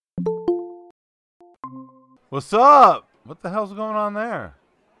What's up? What the hell's going on there?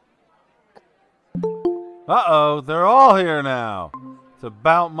 Uh-oh, they're all here now. It's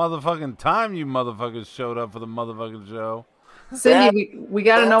about motherfucking time you motherfuckers showed up for the motherfucking show. Cindy, we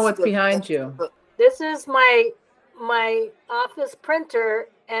got to know what's behind you. This is my office printer,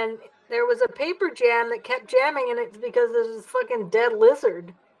 and there was a paper jam that kept jamming, and it's because there's this fucking dead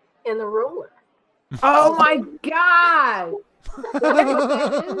lizard in the roller. Oh my God!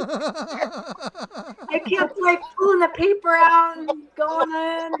 I kept pulling the paper out and going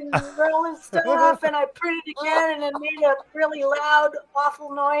in and rolling stuff, and I printed again, and it made a really loud,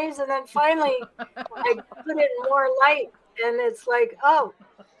 awful noise, and then finally I put it in more light, and it's like, oh,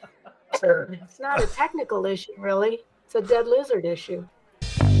 it's not a technical issue, really. It's a dead lizard issue.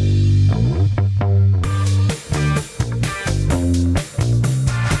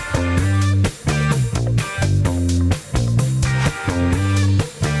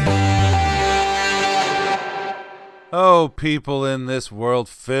 Oh, people in this world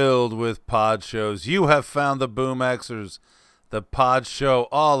filled with pod shows, you have found the Boom Xers, the pod show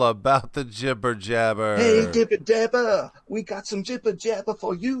all about the jibber jabber. Hey, jibber jabber, we got some jibber jabber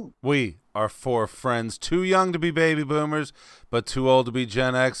for you. We are four friends, too young to be baby boomers, but too old to be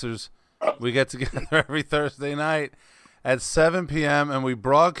Gen Xers. We get together every Thursday night at 7 p.m. and we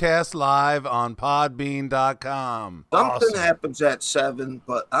broadcast live on podbean.com. Something happens at 7,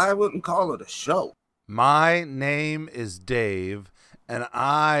 but I wouldn't call it a show. My name is Dave, and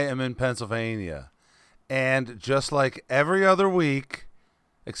I am in Pennsylvania. And just like every other week,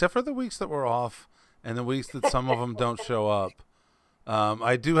 except for the weeks that we're off and the weeks that some of them don't show up,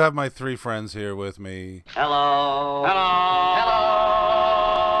 I do have my three friends here with me. Hello. Hello.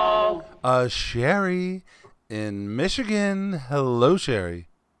 Hello. Sherry in Michigan. Hello, Sherry.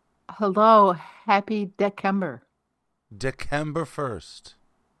 Hello, happy December. December 1st.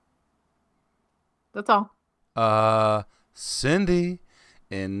 That's all. Cindy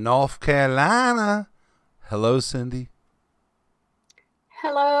in North Carolina. Hello, Cindy.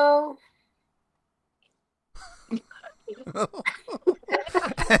 Hello.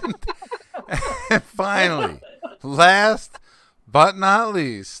 and finally, last but not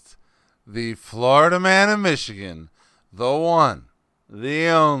least, the Florida man in Michigan, the one, the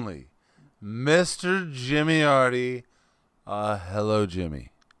only, Mr. Jimmy Artie. Hello, Jimmy.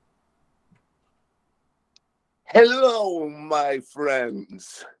 Hello, my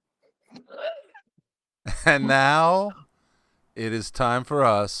friends. And now it is time for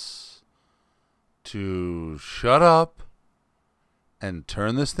us to shut up and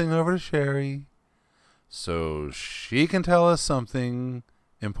turn this thing over to Sherry so she can tell us something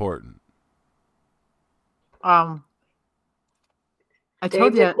important. I Dave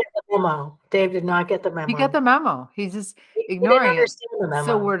told you. didn't get the memo. Dave did not get the memo. He got the memo. He's just He didn't ignoring it. understand the memo.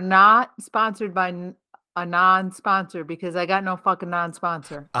 So we're not sponsored by a non-sponsor because I got no fucking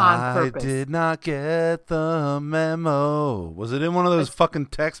non-sponsor on purpose. I did not get the memo. Was it in one of those fucking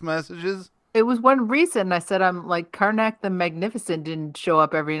text messages? It was one recent. I said I'm like Karnak the Magnificent didn't show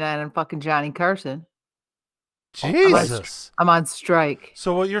up every night on fucking Johnny Carson. Jesus. I'm on strike.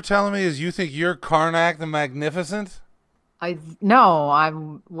 So what you're telling me is you think you're Karnak the Magnificent?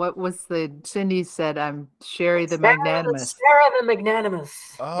 I'm what was the Cindy said I'm Sherry the Magnanimous. Sarah the Magnanimous.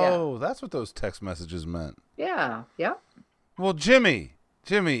 Oh, that's what those text messages meant. Yeah. Well, Jimmy,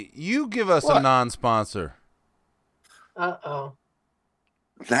 you give us a non-sponsor. Uh-oh.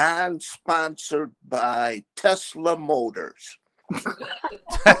 Non-sponsored by Tesla Motors.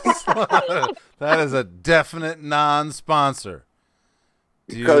 That is a definite non-sponsor.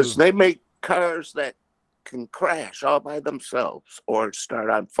 Because they make cars that can crash all by themselves or start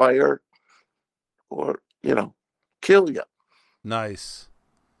on fire or, kill you. Nice.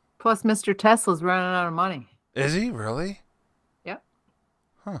 Plus, Mr. Tesla's running out of money. Is he really? Yep.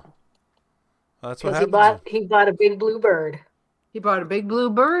 Huh. That's what Because happens. he bought a big blue bird. He bought a big blue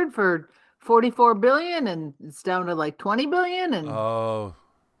bird for $44 billion, and it's down to like $20 billion. And Oh,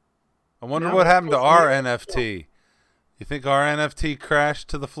 I wonder what happened to our NFT. You think our NFT crashed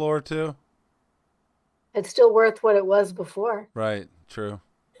to the floor too? It's still worth what it was before. Right. True.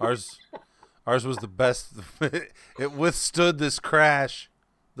 Ours was the best. It withstood this crash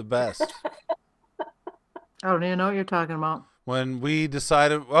the best. I don't even know what you're talking about. When we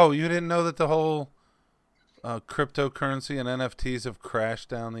decided, oh, you didn't know that the whole cryptocurrency and NFTs have crashed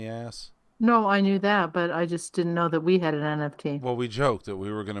down the ass? No, I knew that, but I just didn't know that we had an NFT. Well, we joked that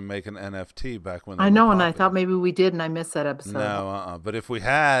we were going to make an NFT back when I they know, were and I popular. thought maybe we did, and I missed that episode. No, but if we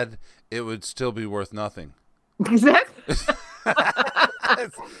had, it would still be worth nothing. Exactly.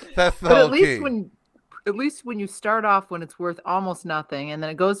 That's the But whole at least key. when at least when you start off when it's worth almost nothing and then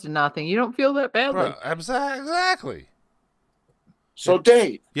it goes to nothing, you don't feel that badly. Right, exactly. So,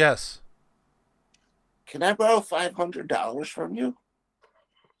 Dave, Yes. can I borrow $500 from you?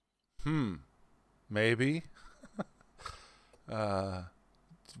 Maybe.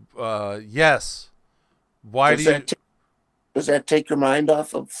 Yes. Why do you? Does that take your mind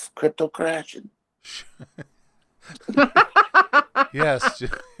off of crypto crashing? Yes,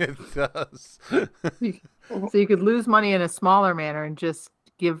 it does. So you could lose money in a smaller manner and just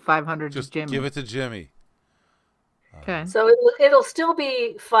give 500 Just to Jimmy. give it to Jimmy. Okay. So it'll still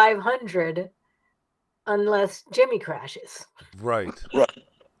be 500 unless Jimmy crashes. Right.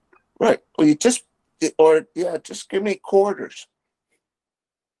 Right. Well, just give me quarters.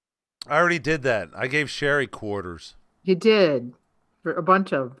 I already did that. I gave Sherry quarters. You did. For a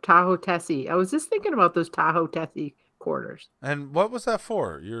bunch of Tahoe Tessie. I was just thinking about those Tahoe Tessie quarters. And what was that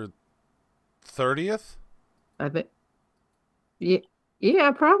for? Your 30th? I think.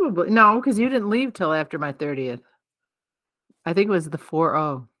 Yeah, probably. No, because you didn't leave till after my 30th. I think it was the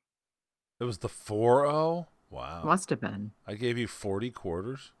 4-0. It was the 4-0? Wow. Must have been. I gave you 40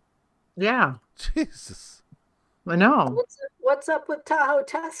 quarters? Yeah, Jesus. I know. What's up with Tahoe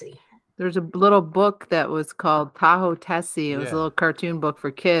Tessie? There's a little book that was called Tahoe Tessie. It was Yeah. a little cartoon book for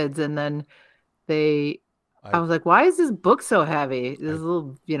kids, and then I I- was like, "Why is this book so heavy?" This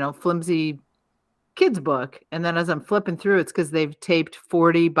little, flimsy kids book. And then as I'm flipping through, it's because they've taped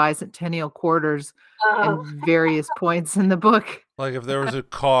 40 bicentennial quarters Oh, in various points in the book. Like if there was a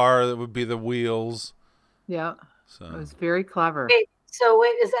car, that would be the wheels. Yeah, So it was very clever. wait,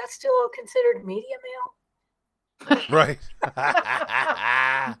 is that still considered media mail? right.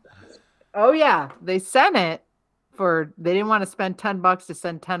 Oh yeah, they sent it they didn't want to spend $10 to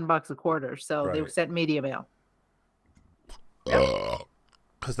send $10 a quarter, so they Right. sent media mail.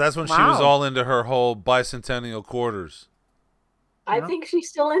 Because that's when she was Wow. all into her whole bicentennial quarters. I Yeah. think she's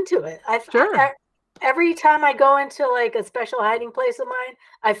still into it. Sure. Every time I go into like a special hiding place of mine,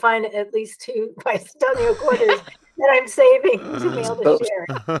 I find at least 2 bicentennial quarters that I'm saving to mail to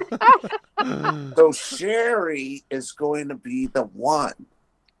Sherry. So Sherry is going to be the one,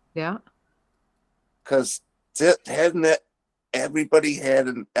 Yeah. because hadn't it? Everybody had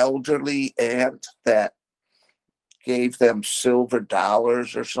an elderly aunt that gave them silver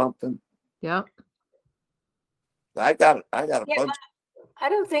dollars or something. Yeah. I got a Yeah, bunch. I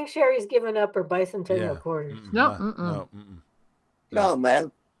don't think Sherry's given up her bicentennial Yeah. quarters. No, No. No,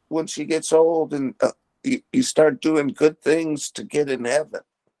 man. When she gets old and you start doing good things to get in heaven.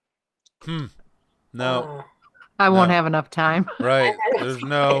 No. Uh, I won't No. have enough time. Right. There's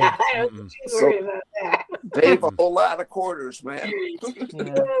no. I don't mm-mm. think she's worried about that. Save a whole lot of quarters, man.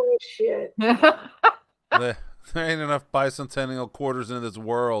 Yeah. Oh shit! There ain't enough bicentennial quarters in this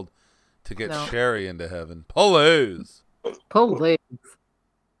world to get No. Sherry into heaven. Please. Police.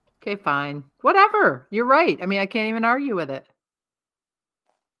 Okay, fine. Whatever. You're right. I mean, I can't even argue with it.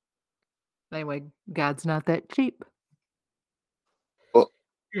 Anyway, God's not that cheap.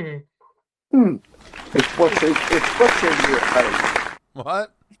 Hmm. It's what's in your heart.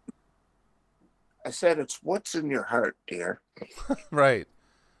 What? I said it's what's in your heart, dear. Right.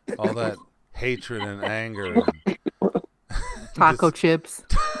 All that hatred and anger. And Taco this- chips.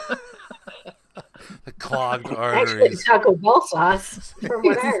 the clogged Actually, arteries. Taco Bell sauce, from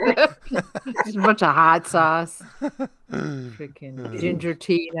what I heard. Just a bunch of hot sauce. Freaking ginger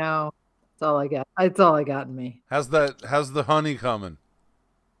tea now. That's all I got. That's all I got in me. How's the honey coming?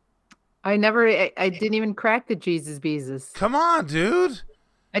 I didn't even crack the Jesus Beezus. Come on, dude.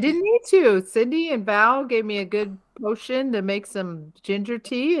 I didn't need to. Cindy and Val gave me a good potion to make some ginger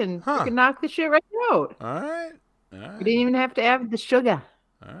tea and Huh. freaking knock the shit right out. All right. All We right. didn't even have to add the sugar.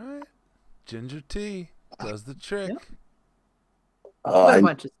 All right. Ginger tea does the trick. Put a I-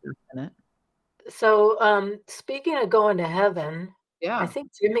 bunch of stuff in it. So, speaking of going to heaven, I Yeah.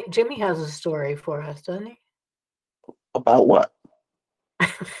 think Jimmy has a story for us, doesn't he? about what?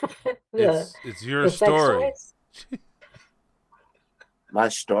 It's your the sex story. toys? My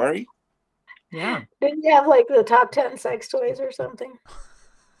story? Yeah. Didn't you have like the top 10 sex toys or something?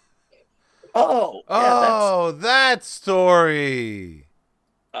 Oh, yeah, Oh, that story.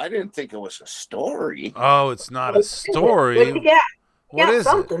 I didn't think it was a story. Oh, it's not a What story. do you got? What Yeah, is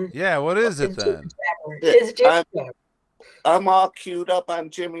something. it? Yeah, what is it It's then? It's I'm- just I'm all queued up on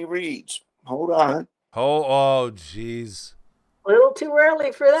Jimmy Reed's. Hold on. Oh, jeez. a little too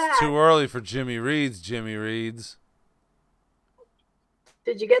early for that. It's too early for Jimmy Reed's. Jimmy Reed's.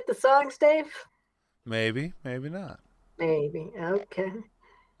 Did you get the songs, Dave? Maybe, maybe not. Maybe. Okay.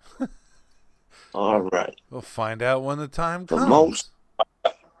 All right. We'll find out when the time The comes. most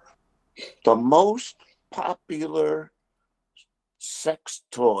popular sex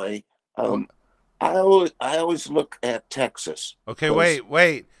toy. I always look at Texas. Okay, 'cause-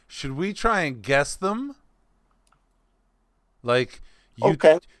 wait. Should we try and guess them? Like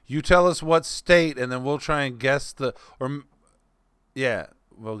Okay. you tell us what state, and then we'll try and guess yeah,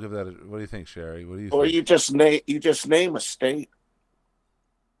 we'll give that. What do you think, Sherry? What do you Or think? you just name a state.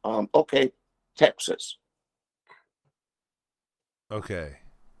 Okay, Texas. Okay,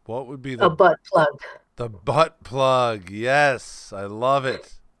 what would be A butt plug. the butt plug? Yes, I love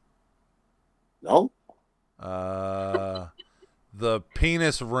it. No, The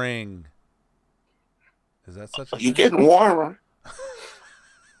penis ring. Is that such a you're thing? getting warmer.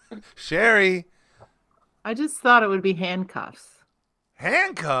 Sherry, I just thought it would be handcuffs.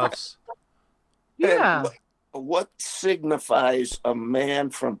 handcuffs. Yeah. And what signifies a man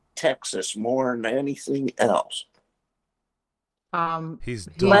from Texas more than anything else? He's He's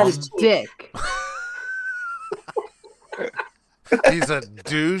dumb. dick. He's a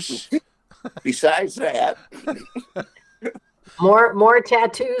douche. Besides that, More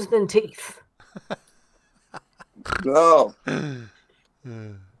tattoos than teeth. no.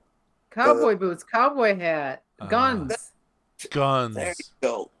 Cowboy boots, cowboy hat, guns. Guns. There you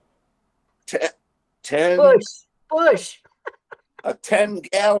go. 10 Bush. a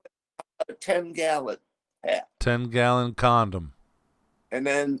 10-gallon hat. 10-gallon condom. And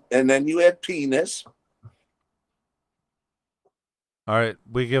then you had penis. All right,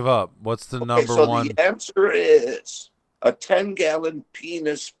 we give up. What's the Okay, number so one? the answer is a 10-gallon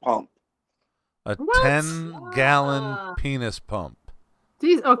penis pump. A What? 10-gallon Ah. penis pump.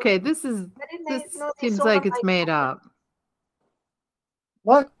 Okay, this I didn't this know they seems sold like them it's made up.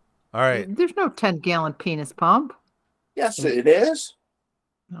 What? All right. There's no 10-gallon penis pump. Yes, it is.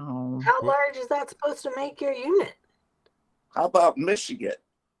 No. How large is that supposed to make your unit? How about Michigan?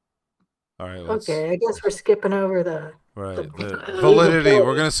 All right. Let's, Okay, I guess we're skipping over the. Right. The validity.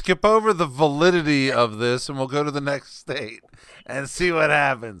 We're going to skip over the validity of this, and we'll go to the next state and see what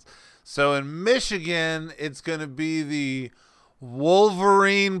happens. So in Michigan, it's going to be the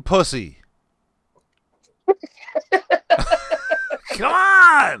Wolverine pussy. Come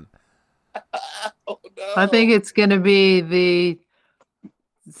on. Oh, no. I think it's going to be the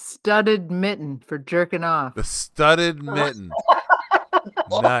studded mitten for jerking off. The studded mitten.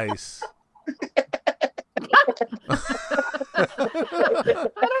 Nice. I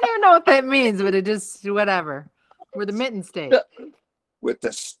don't even know what that means, but it just whatever. We're the mitten state. With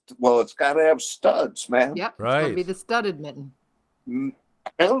well, it's got to have studs, man. Yep. It's Right. gonna be the studded mitten. And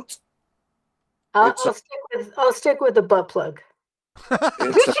I'll It's a- I'll stick with the butt plug.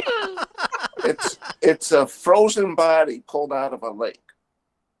 it's a frozen body pulled out of a lake.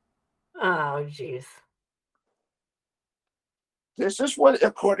 Oh, jeez. This is what,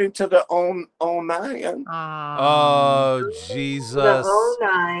 according to the Onan. Oh, Jesus. The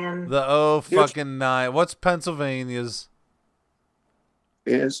 09. The O fucking 9. What's Pennsylvania's?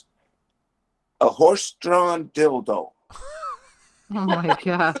 Is a horse-drawn dildo. Oh my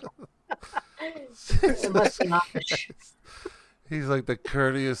god. It must be Amish. He's like the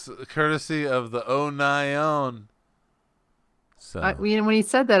courtesy of the O9. So When he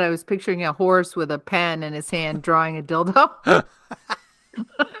said that, I was picturing a horse with a pen in his hand drawing a dildo.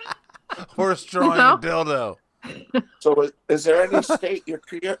 horse drawing No. a dildo. So, is there any state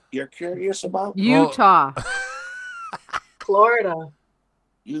you're curious about? Utah. Florida.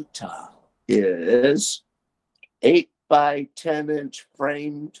 Utah is 8 by 10-inch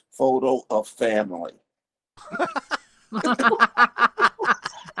framed photo of family.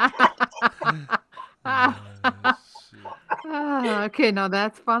 Okay, now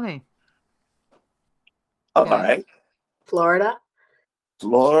that's funny. All Okay. right. Florida.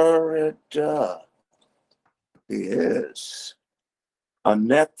 Florida is a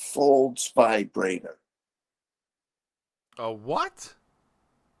neck folds vibrator. A what?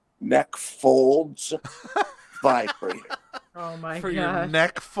 Neck folds vibrator. Oh my For your gosh.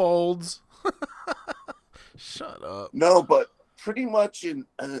 neck folds? Shut up. No, but pretty much in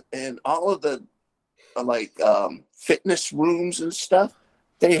all of the fitness rooms and stuff,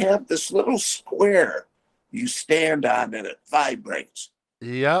 they have this little square you stand on and it vibrates.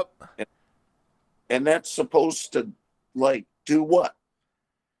 Yep. And that's supposed to do what?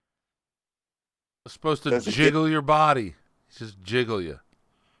 It's supposed to Does it jiggle your body. Just jiggle you.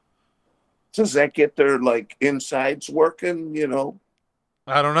 Does that get their insides working,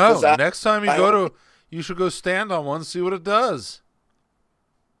 I don't know. 'Cause Next time you should go stand on one, see what it does.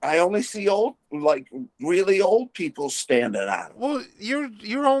 I only see really old people standing on it. Well,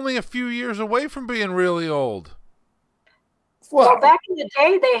 you're only a few years away from being really old. Well, back in the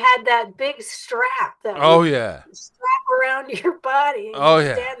day, they had that big strap that Oh would yeah. strap around your body. And Oh, you'd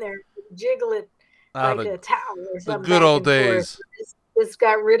yeah. stand there, and jiggle it Ah, like a towel or the something. good back old and forth. days. This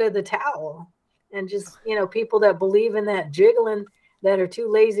got rid of the towel, and just people that believe in that jiggling that are too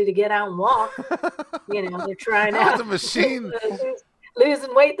lazy to get out and walk. They're trying I want out the machine.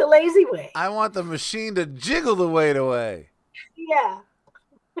 losing weight the lazy way. I want the machine to jiggle the weight away. Yeah.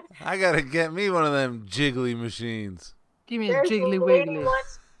 I gotta get me one of them jiggly machines. Give me a There's jiggly a lady wiggly.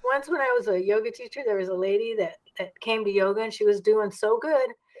 once when I was a yoga teacher, there was a lady that came to yoga and she was doing so good.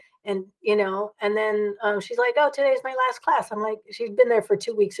 And, and then she's like, oh, today's my last class. I'm like, she'd been there for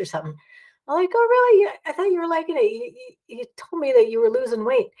 2 weeks or something. I'm like, oh, really? I thought you were liking it. You told me that you were losing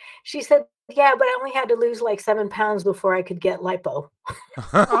weight. She said, yeah, but I only had to lose like 7 pounds before I could get lipo.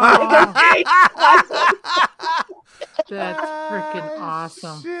 That's freaking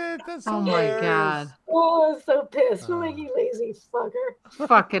awesome. Shit, that's Oh my hilarious. God. Oh, I was so pissed. I'm like, you lazy fucker.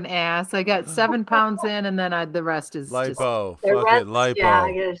 Fucking ass. I got 7 pounds in and then the rest is just Lipo. The Fuck rest- it, lipo. Yeah,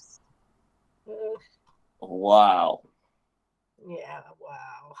 I guess. Wow. Yeah,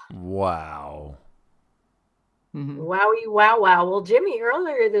 wow. Wow. Mhm. Wowie, wow. Well, Jimmy,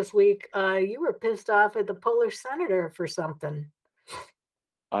 earlier this week, you were pissed off at the Polish senator for something.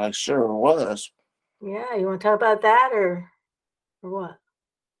 I sure was. Yeah, you want to talk about that or what?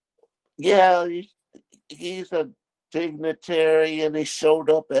 Yeah, he's a dignitary, and he showed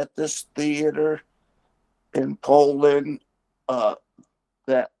up at this theater in Poland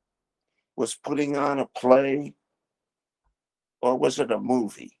that was putting on a play, or was it a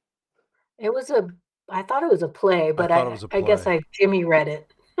movie? I thought it was a play, but thought it was a I guess play. Jimmy read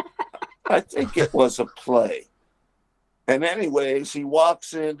it. I think it was a play. And anyways, he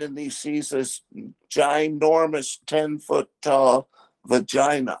walks in and he sees this ginormous 10-foot tall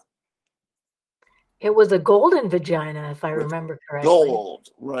vagina. It was a golden vagina, if I With remember correctly. Gold,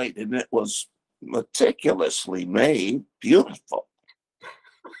 right? And it was meticulously made, beautiful.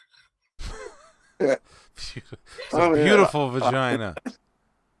 It's a beautiful vagina.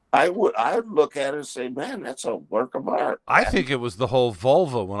 I'd look at it and say, man, that's a work of art. I think it was the whole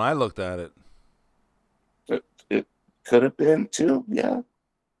vulva when I looked at it. It could have been too, yeah.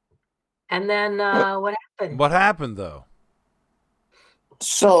 And then what happened? What happened though?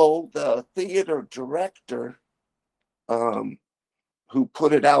 So the theater director, who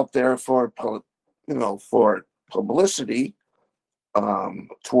put it out there for for publicity,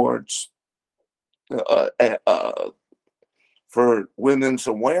 towards for women's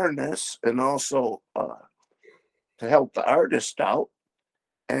awareness, and also to help the artist out.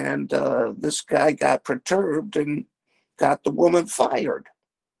 And this guy got perturbed and got the woman fired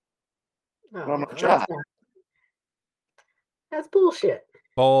from her job. That's bullshit.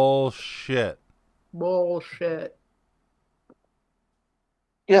 Bullshit. Bullshit.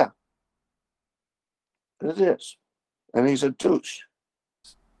 Yeah, it is. And he's a douche.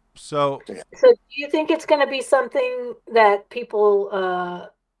 So So do you think it's going to be something that people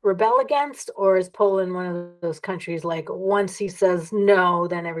rebel against, or is Poland one of those countries like once he says no,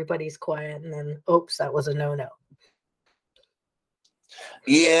 then everybody's quiet, and then oops, that was a no-no?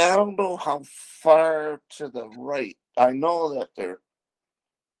 Yeah, I don't know how far to the right. I know that they're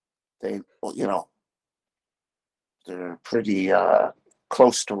pretty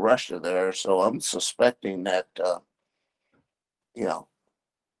close to Russia there, so I'm suspecting that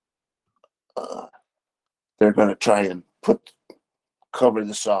they're going to try and cover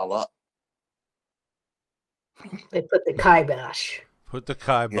this all up. They put the kibosh. put the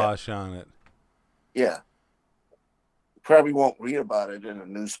kibosh on it. Yeah. Probably won't read about it in the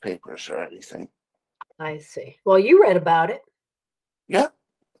newspapers or anything. I see. Well, you read about it. Yeah.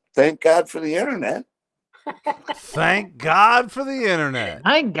 Thank God for the internet. Thank God for the internet.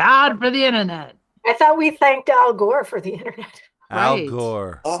 Thank God for the internet. I thought we thanked Al Gore for the internet. Al Right.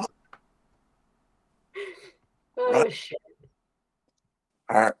 Gore. Oh, Right. shit.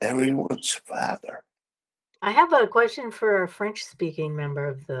 Our everyone's father. I have a question for a French-speaking member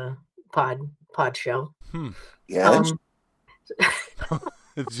of the pod show. Yes.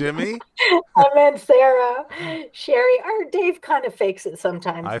 Jimmy? I meant Sarah, Sherry, or Dave kind of fakes it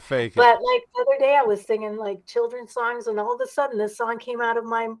sometimes. I fake it. But like the other day, I was singing like children's songs, and all of a sudden, this song came out of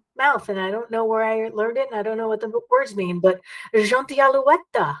my mouth, and I don't know where I learned it, and I don't know what the words mean. But "Gentil Alouette,"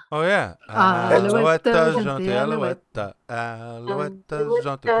 Oh, yeah. Alouette, Alouette, gentil gentil alouette. Alouette, Alouette, gentil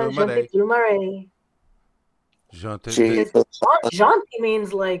gentil plumaré. plumaré. Gentil. Jesus. Gentil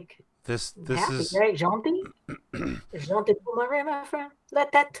means like This happy, is right? Gentil, gentil plumaré, my friend.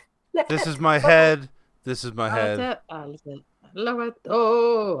 this is my head. This is my head. Alouette, alouette,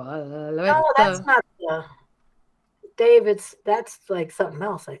 oh, No, alouette. that's not the Dave, that's like something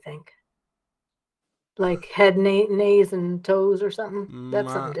else, I think. Like head, nays, and toes or something.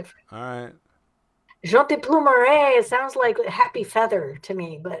 That's something different. All right. Gentil Plumeray, it sounds like happy feather to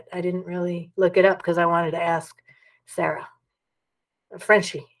me, but I didn't really look it up because I wanted to ask Sarah.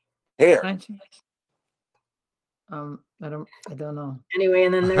 Frenchie. Hair. I don't know. Anyway,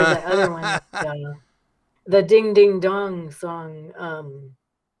 and then there's that other one, the Ding Ding Dong song.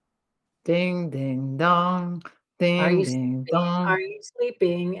 Ding ding dong, ding ding dong. Are you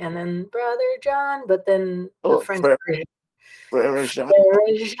sleeping? And then Brother John, but then the French version. Frere Jacques.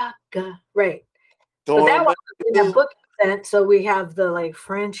 Right. But that was in the book sent, so we have the like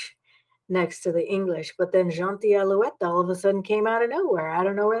French next to the English, but then Gentil Alouette all of a sudden came out of nowhere. I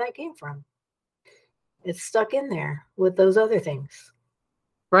don't know where that came from. It's stuck in there with those other things.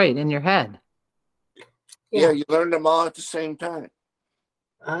 Right, in your head. Yeah, you learned them all at the same time.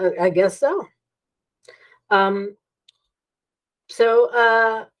 I guess so. Next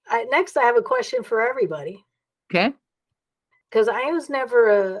I have a question for everybody. Okay. Because I was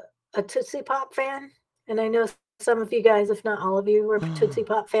never a Tootsie Pop fan, and I know some of you guys, if not all of you, were Tootsie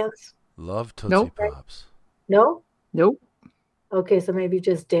Pop fans. Love Tootsie Pops. No? Nope. Okay, so maybe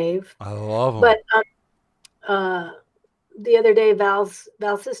just Dave. I love them. But the other day, Val's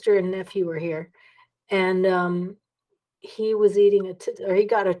sister and nephew were here, and he was eating he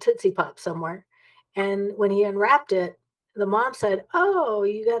got a Tootsie Pop somewhere, and when he unwrapped it, the mom said, "Oh,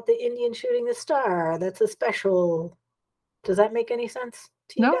 you got the Indian shooting the star. That's a special." Does that make any sense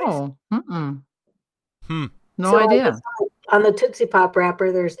to you guys? No. No So idea. On the Tootsie Pop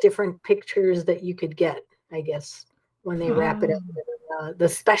wrapper, there's different pictures that you could get, I guess, when they wrap it up. The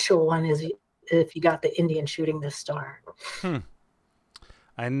special one is if you got the Indian shooting the star.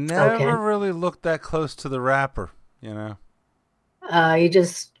 I never really looked that close to the wrapper, you know. You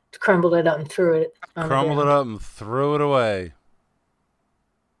just crumbled it up and threw it. Crumbled it up and threw it away.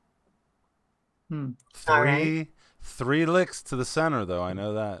 Three licks to the center, though. I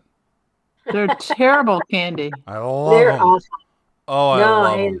know that. They're terrible candy. I love They're them. awesome. Oh, I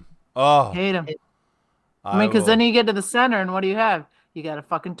love them. Oh, hate them. I mean, because then you get to the center, and what do you have? You got a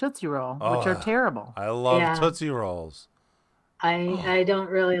fucking Tootsie Roll, which are terrible. I love Tootsie Rolls. I don't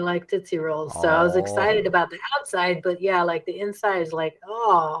really like Tootsie Rolls, so I was excited about the outside, but yeah, like the inside is like,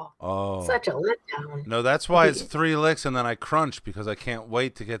 such a letdown. No, that's why it's 3 licks, and then I crunch because I can't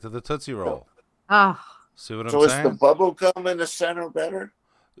wait to get to the Tootsie Roll. See what I'm saying? So is the bubble gum in the center better?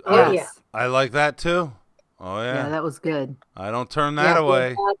 Oh, yeah. I like that too. Oh, yeah. Yeah, that was good. I don't turn that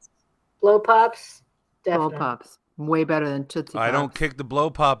away. Blow pops, definitely. Blow pops. Way better than Tootsie Pops. I don't kick the blow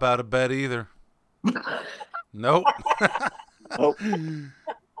pop out of bed either. Nope. Nope.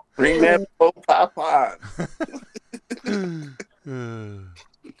 Bring that blow pop on.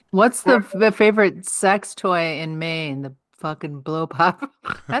 What's the favorite sex toy in Maine? The fucking blow pop?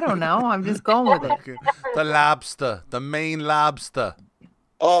 I don't know. I'm just going with it. The lobster. The Maine lobster.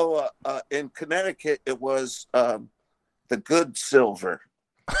 Oh, in Connecticut, it was the good silver.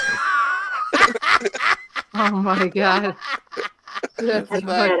 Oh my God. That's The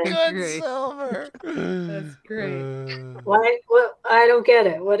fucking good great. silver. That's great. Why? Well, I don't get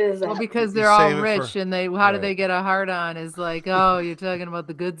it. What is that? Well, because You they're all save it rich, for- and how do Right. they get a heart on? Is like, oh, you're talking about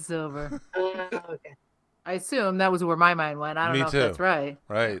the good silver. Okay. I assume that was where my mind went. I don't Me know too. if that's right.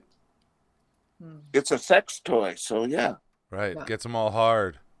 Right. It's a sex toy, so yeah. Right. Yeah. Gets them all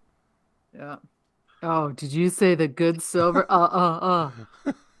hard. Yeah. Oh, did you say the good silver?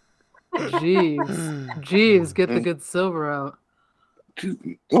 Jeeves, get the good silver out.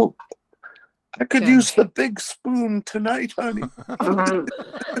 Oh, I could use the big spoon tonight, honey.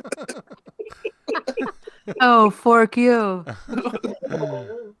 Oh, fork you.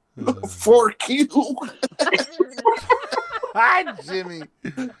 Fork you. Hi, Jimmy.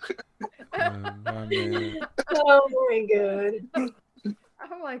 My man. Oh my God. I'm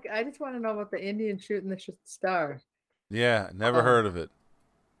like, I just want to know about the Indian shooting the star. Yeah, never heard of it.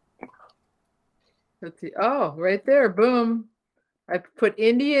 Let's see. Oh, right there. Boom. I put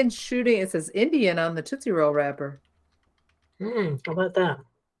Indian shooting. It says Indian on the Tootsie Roll wrapper. How about that?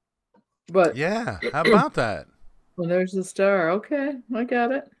 But Yeah, how about that? well, there's the star. Okay, I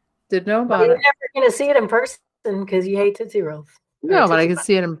got it. Didn't know But about you're it. never going to see it in person because you hate Tootsie Rolls. No, but I Tootsie can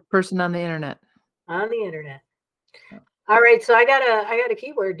see it in person on the internet. on the internet. All right, so I got a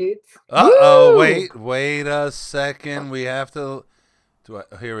keyword, dudes. Uh-oh, Woo! wait a second. We have to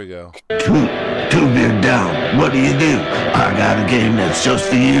here we go. Two beer down, what do? I got a game that's just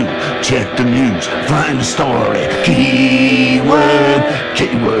for you. Check the news, find the story. Keyword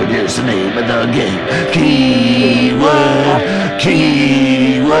is the name of the game. Keyword.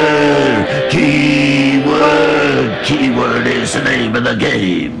 What's the name of the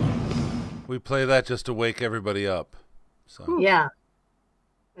game? We play that just to wake everybody up. So Yeah,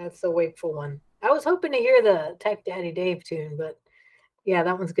 that's the wakeful one. I was hoping to hear the Tech Daddy Dave tune, but yeah,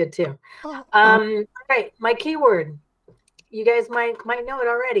 that one's good too. All right, my keyword. You guys might know it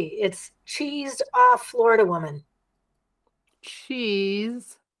already. It's cheesed off Florida woman.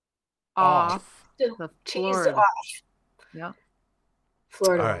 Cheese off the Cheesed Florida. off Yeah.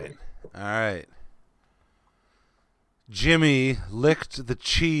 Florida all woman. right. All right. Jimmy licked the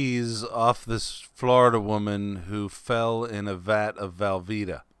cheese off this Florida woman who fell in a vat of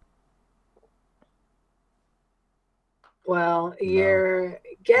Velveeta. Well, you're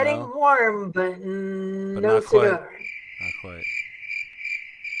getting No. warm, but no not quite. cigar. Not quite.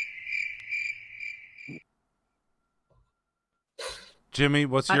 Jimmy,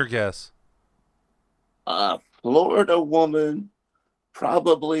 what's your guess? Florida woman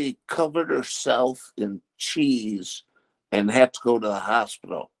probably covered herself in cheese and had to go to the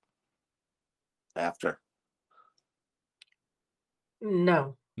hospital after.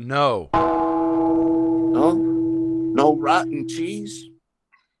 No. No. No? No rotten cheese?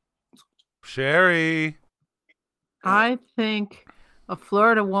 Sherry. I think a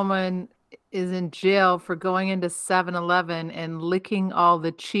Florida woman is in jail for going into 7-Eleven and licking all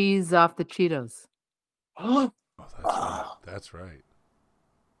the cheese off the Cheetos. Huh? Oh, that's right. That's right.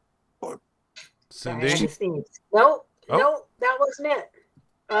 Or- Sorry, I had Cindy? to sneeze. No, Oh. no, that wasn't it.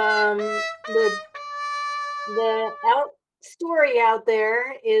 The story out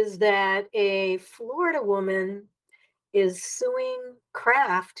there is that a Florida woman is suing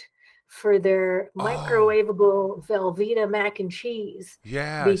Kraft for their microwavable Velveeta mac and cheese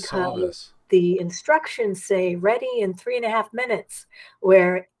Yeah, I saw because this. the instructions say ready in 3.5 minutes,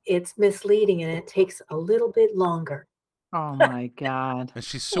 where it's misleading and it takes a little bit longer. Oh my God. And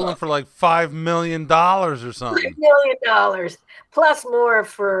she's suing for like $5 million or $3 something. million plus more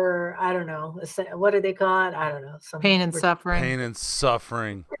for, I don't know, what do they call it? I don't know. Some Pain and suffering. Pain and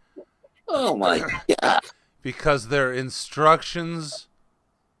suffering. Oh my God. Because their instructions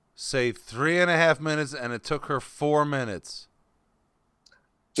say 3.5 minutes and it took her 4 minutes.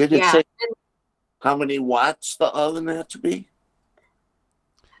 Did it Yeah. say how many watts the oven had to be?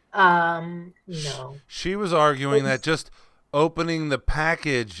 No. She was arguing that just opening the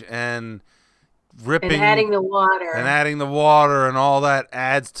package and ripping And adding the water. and all that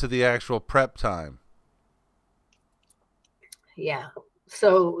adds to the actual prep time. Yeah.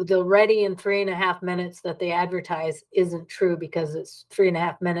 So the ready in 3.5 minutes that they advertise isn't true, because it's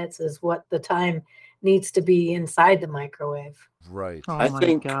 3.5 minutes is what the time needs to be inside the microwave. Right. Oh I my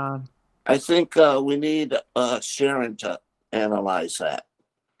think- God. I think we need Sharon to analyze that.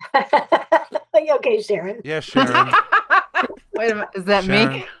 Okay, Sharon. Yeah, Sharon. Wait a minute. Is that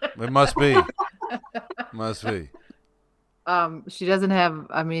Sharon. me? It must be. Must be. She doesn't have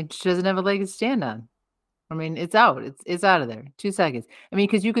a leg to stand on. I mean, it's out. It's out of there. 2 seconds. I mean,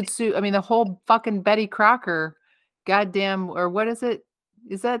 because you could sue. I mean, the whole fucking Betty Crocker, goddamn, or what is it?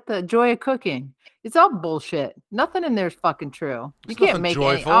 Is that the Joy of Cooking? It's all bullshit. Nothing in there is fucking true. You There's can't nothing make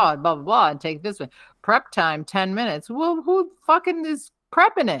joyful. blah blah blah and take this one. Prep time 10 minutes. Well, who fucking is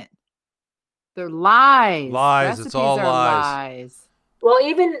prepping it? They're lies. Lies. It's all Recipes are lies. Well,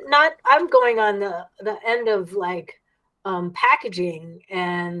 I'm going on the end of like packaging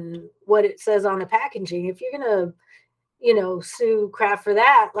and what it says on the packaging. If you're gonna, sue Kraft for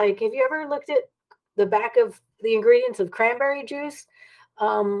that, like, have you ever looked at the back of the ingredients of cranberry juice?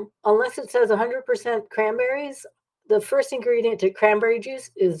 Unless it says 100% cranberries, the first ingredient to cranberry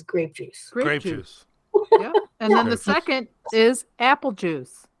juice is grape juice. Grape juice. Yeah. And then the Grape juice. second is apple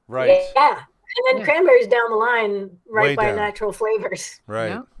juice. Right. Yeah. And then Yeah. cranberries down the line, right Way by down. natural flavors. Right.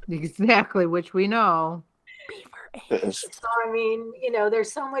 Yeah, exactly, which we know. Yes. So, I mean,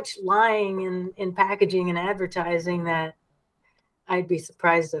 there's so much lying in packaging and advertising that I'd be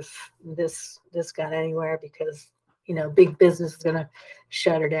surprised if this got anywhere, because, big business is going to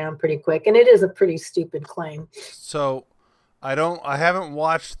shut her down pretty quick. And it is a pretty stupid claim. So I haven't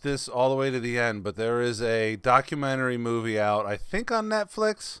watched this all the way to the end, but there is a documentary movie out, I think on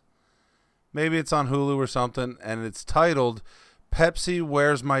Netflix. Maybe it's on Hulu or something, and it's titled Pepsi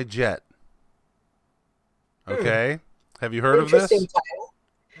Where's My Jet? Okay. Have you heard of this? Interesting title.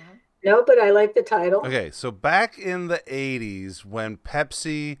 No, but I like the title. Okay, so back in the 80s when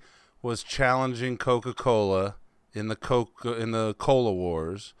Pepsi was challenging Coca-Cola in the Cola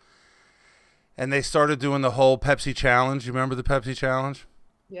Wars, and they started doing the whole Pepsi challenge. You remember the Pepsi challenge?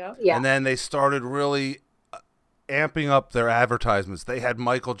 Yeah. Yeah. And then they started really amping up their advertisements. They had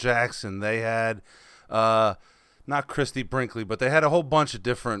Michael Jackson. They had not Christy Brinkley, but they had a whole bunch of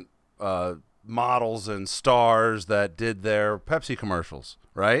different models and stars that did their Pepsi commercials,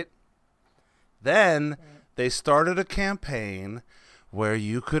 right? Then they started a campaign where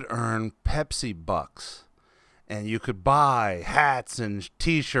you could earn Pepsi bucks. And you could buy hats and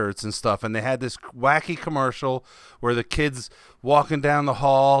T-shirts and stuff. And they had this wacky commercial where the kid's walking down the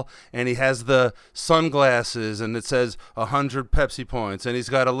hall and he has the sunglasses and it says 100 Pepsi points. And he's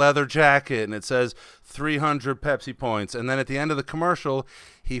got a leather jacket and it says 300 Pepsi points. And then at the end of the commercial,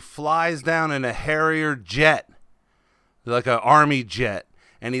 he flies down in a Harrier jet, like an army jet.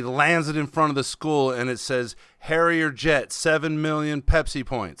 And he lands it in front of the school and it says Harrier jet, 7 million Pepsi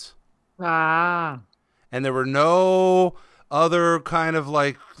points. Ah. And there were no other kind of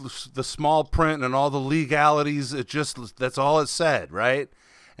like the small print and all the legalities. That's all it said, right?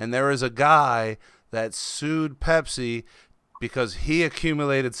 And there is a guy that sued Pepsi because he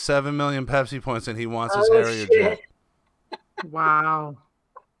accumulated 7 million Pepsi points and he wants his Harrier jet. Wow.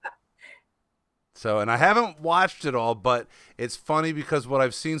 So, and I haven't watched it all, but it's funny because what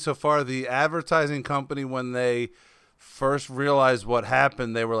I've seen so far, the advertising company, when they first realized what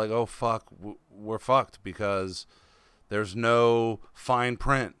happened, they were like, oh, fuck, we're fucked because there's no fine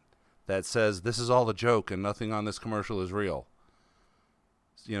print that says this is all a joke and nothing on this commercial is real,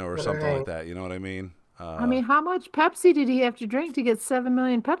 or something like that. You know what I mean? How much Pepsi did he have to drink to get 7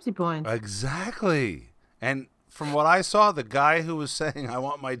 million Pepsi points? Exactly. And from what I saw, the guy who was saying, I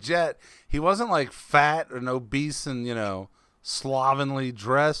want my jet, he wasn't like fat and obese and, slovenly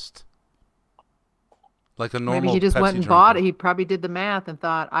dressed. Like a normal Maybe he just Pepsi went and drinker. bought it. He probably did the math and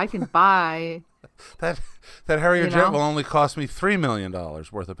thought, I can buy that Harrier jet will only cost me $3 million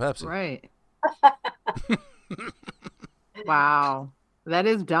worth of Pepsi. Right. Wow. That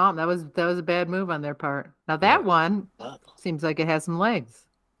is dumb. That was a bad move on their part. Now that one seems like it has some legs.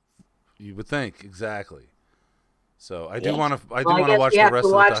 You would think, exactly. So I do want to watch you the have rest to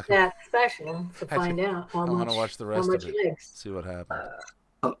of watch the that special to find out how I much. want to watch the rest how of much it. legs. See what happened.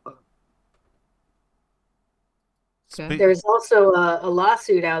 Okay. There's also a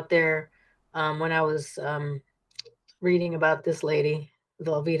lawsuit out there. When I was reading about this lady,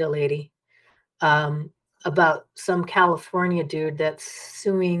 Velveeta lady, about some California dude that's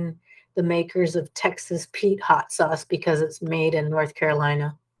suing the makers of Texas Pete hot sauce because it's made in North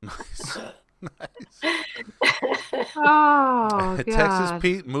Carolina. Nice. Oh, God. Texas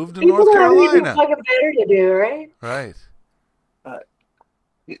Pete moved to People North have anything Carolina. fucking better to do, right? Right.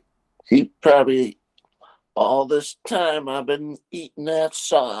 He probably, all this time I've been eating that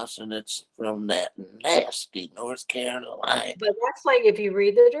sauce and it's from that nasty North Carolina. But that's like if you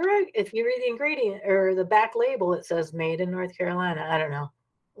read the ingredient or the back label, it says made in North Carolina. I don't know.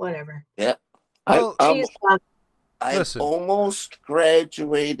 Whatever. Yeah. Well, I listen. almost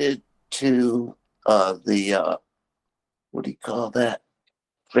graduated to the what do you call that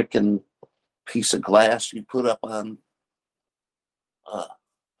freaking piece of glass you put up on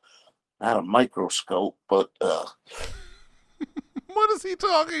not a microscope, but What is he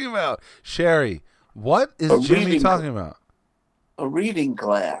talking about? Sherry, what is A Jimmy reading talking about? a reading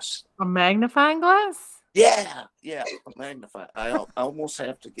glass. A magnifying glass? Yeah, a magnify. I almost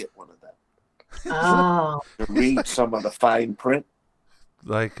have to get one of them Oh. to read some of the fine print.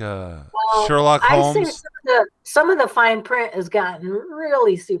 Like Well, Sherlock I've seen Holmes? some of the fine print has gotten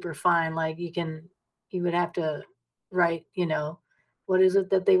really super fine. Like you would have to write, what is it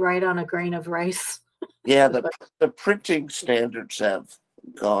that they write on a grain of rice? Yeah, the printing standards have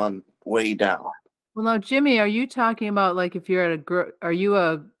gone way down. Well, now, Jimmy, are you talking about like if you're at are you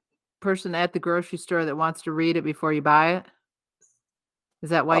a person at the grocery store that wants to read it before you buy it? Is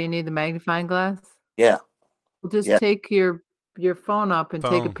that why you need the magnifying glass? Yeah. Well, just Yeah. take your phone up and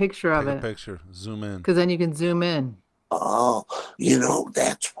take a Phone. picture of Take a it, picture. Zoom in. because then you can zoom in. Oh,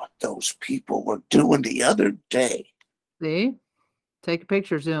 that's what those people were doing the other day. See? Take a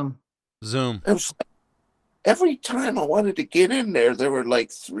picture, zoom. Zoom. It was every time I wanted to get in there were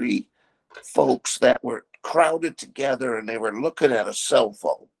like 3 folks that were crowded together and they were looking at a cell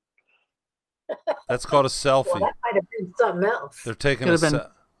phone. That's called a Well, selfie. that might have been something else. They're taking Could a have been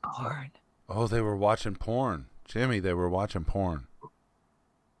hard. Oh, they were watching porn. Jimmy, they were watching porn.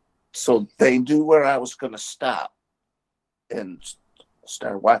 So they knew where I was going to stop and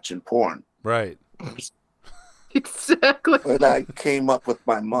start watching porn. Right. Exactly. But I came up with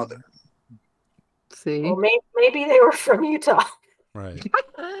my mother. See? Well, maybe they were from Utah. Right.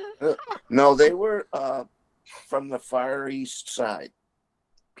 No, they were from the Far East side.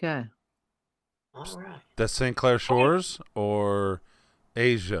 Okay. All right. That's St. Clair Shores or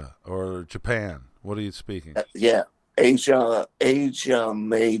Asia or Japan? What are you speaking? Yeah, Asia Minor. Asia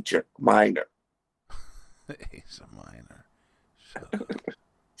Minor. Shut up.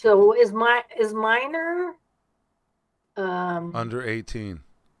 So is minor? Under 18.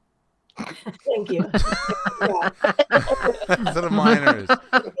 Thank you. Yeah. Instead of minors.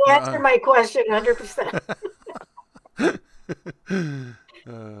 You answered my question 100%.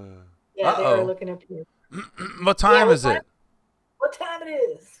 Yeah, they were looking up here. What time is it? What time it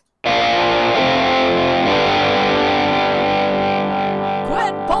is?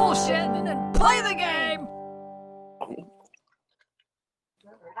 Quit bullshitting and play the game.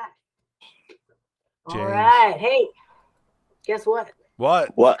 All right. Hey, guess what?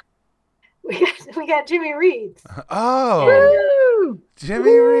 What? What? We got Jimmy Reed's. Oh, Woo!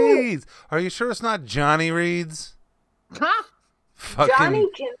 Jimmy Reed's. Are you sure it's not Johnny Reed's? Huh? Fucking, Johnny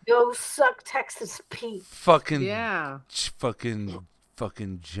can go suck Texas Pete. fucking, Yeah. fucking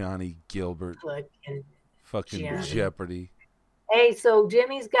Johnny Gilbert. Fucking Johnny. Jeopardy. Hey, so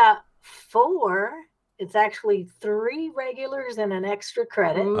Jimmy's got 4. It's actually 3 regulars and an extra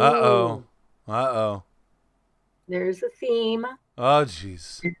credit. Uh oh. There's a theme. Oh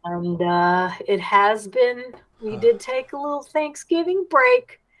jeez. And it has been, we did take a little Thanksgiving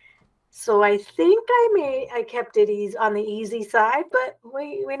break. So I think I kept it easy on the easy side, but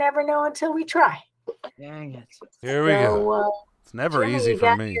we never know until we try. Dang it. Here we go. It's never Jimmy, easy you for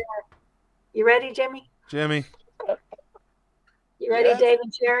got me. You ready, Jimmy? Jimmy, You ready, Yeah. Dave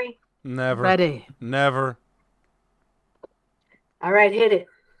and Jerry? never. Ready. Never. All right, hit it.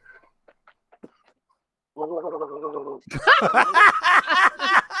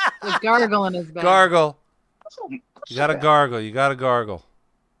 The gargle in his back. Gargle. You gotta gargle. You gotta gargle.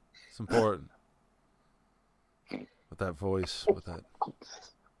 It's important. With that voice. With that.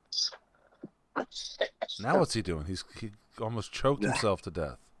 Now what's he doing? He almost choked himself to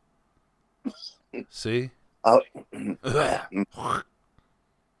death. See? Oh.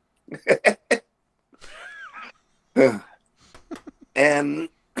 And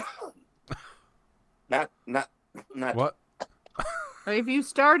not What? If you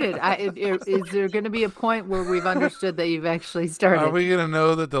started, is there going to be a point where we've understood that you've actually started? Are we gonna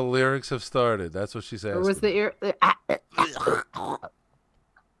know that the lyrics have started? That's what she's asking. Or was the ear?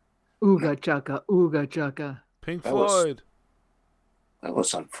 Ooga chaka, ooga chaka. Pink That was- Floyd. that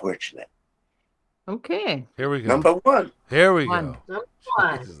was unfortunate. Okay. Here we go. Number 1. Here we One. go. Number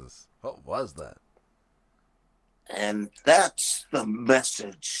 1. Jesus. What was that? And that's the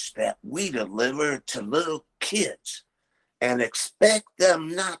message that we deliver to little kids and expect them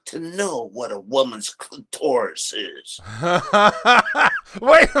not to know what a woman's clitoris is.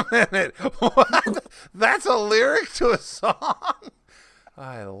 Wait a minute. What? That's a lyric to a song?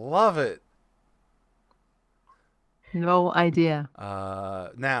 I love it. No idea.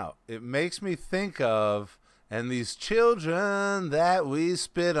 Now, it makes me think of, and these children that we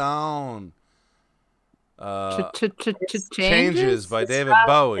spit on. Changes by David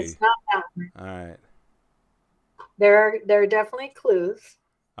Bowie. It's not that one. All right. There are definitely clues.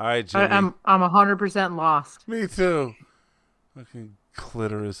 All right, Jimmy. I'm 100% lost. Me too. Fucking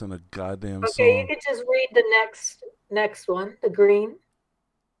clitoris in a goddamn Okay, you song. could just read the next one, the green.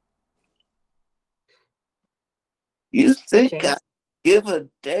 You think Okay. I give a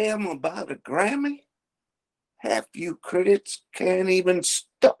damn about a Grammy? Half you critics can't even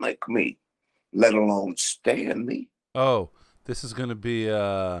stomach me, let alone stand me. Oh, this is gonna be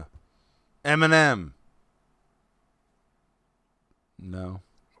Eminem. No.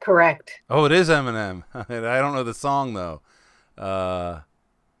 Correct. Oh, it is Eminem. I don't know the song though.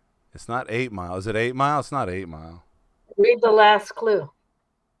 It's not 8 Mile. Is it 8 Mile? It's not 8 Mile. Read the last clue.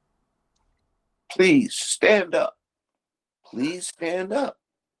 Please stand up. Please stand up.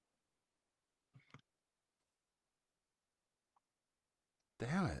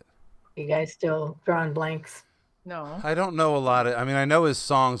 Damn it. You guys still drawing blanks? No. I don't know a lot of. I mean, I know his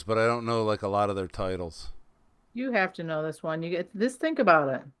songs, but I don't know like a lot of their titles. You have to know this one. You get this. Think about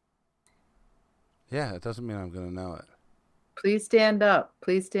it. Yeah, it doesn't mean I'm gonna know it. Please stand up.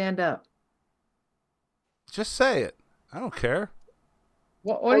 Please stand up. Just say it. I don't care.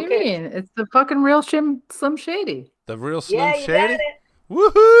 What do you Okay. mean? It's the fucking real Slim Shady. The real Slim Yeah, you Shady. got it.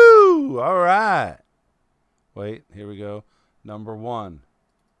 Woohoo! All right. Wait, here we go. Number 1.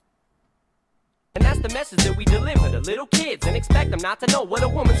 And that's the message that we deliver to little kids and expect them not to know what a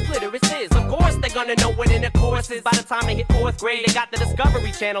woman's clitoris is. Of course they're gonna know what intercourse is. By the time they hit 4th grade, they got the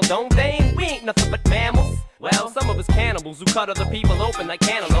Discovery Channel, don't they? We ain't nothing but mammals. Well, some of us cannibals who cut other people open like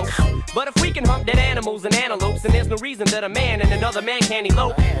cantaloupes. But if we can hunt dead animals and antelopes, then there's no reason that a man and another man can't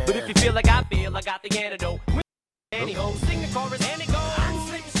elope. But if you feel like I feel, I got the antidote. Anyhow, sing the chorus and it goes. I'm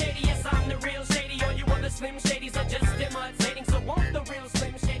Slim Shady, yes, I'm the real Shady. All you other Slim Shadys are just imitating. So won't the real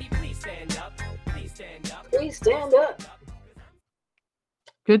Slim Shady please stand up? Please stand up. Please stand up.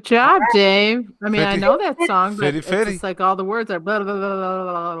 Good job, Dave. I mean, I 50 know that song, but it's 50. just like all the words are blah, blah, blah, blah,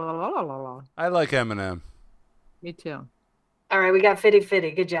 blah, blah, blah, blah, blah. I like Eminem. Me too. All right, we got Fitty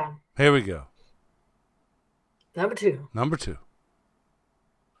Fitty. Good job. Here we go. Number 2. Number 2.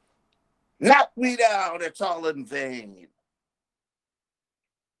 Knock me down, it's all in vain.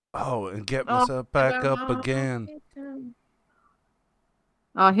 Oh, and get myself back up again.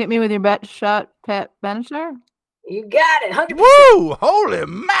 Hit me with your bet shot, Pat Benatar. You got it. 100%. Woo! Holy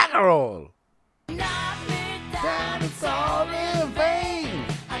mackerel! It's all in vain.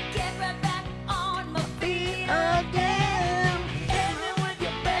 I get right back on my feet again. Hit me with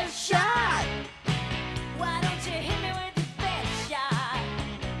your best shot. Why don't you hit me with your best shot?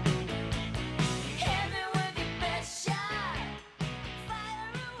 Hit me with your best shot. Fire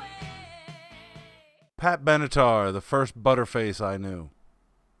away. Pat Benatar, the first Butterface I knew.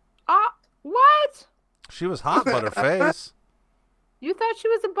 What? She was hot Butterface. You thought she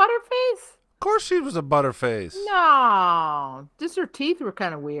was a butterface? Of course she was a Butterface. No. Just her teeth were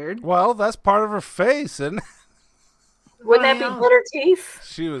kind of weird. Well, that's part of her face, and Wouldn't that be butter teeth?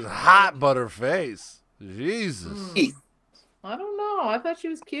 she was hot Butterface. Jesus. I don't know. I thought she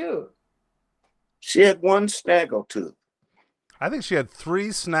was cute. She had one snaggle tooth. I think she had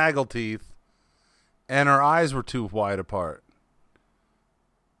 3 snaggle teeth, and her eyes were too wide apart.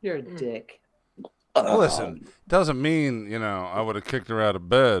 You're a dick. Listen, doesn't mean, I would have kicked her out of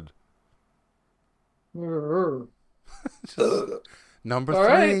bed. Number All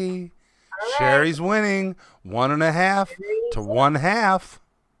 3. Sherry's winning 1.5 to 1/2.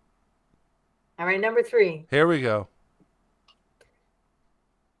 All right, number 3. Here we go.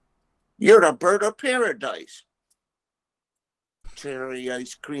 You're a bird of paradise. Cherry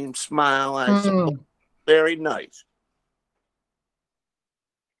ice cream smile, I suppose. Very nice.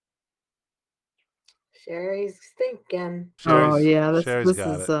 Sherry's thinking. Sherry's this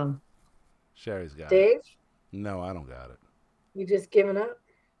got is it. Sherry's got it. Dave, No, I don't got it. you just giving up?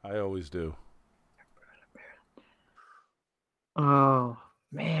 I always do. Oh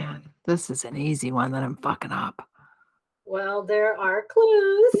man, this is an easy one that I'm fucking up. Well, there are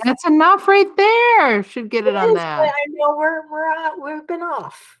clues. That's enough right there. Should get it on Yes, that. but I know we've been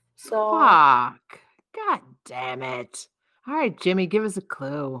off. So Fuck. God damn it. All right, Jimmy, give us a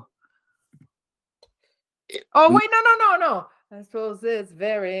clue. Oh, wait, no. I suppose it's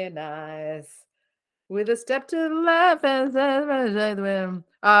very nice. With a step to the left and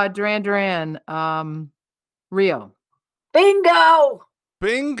Duran Duran. Rio. bingo.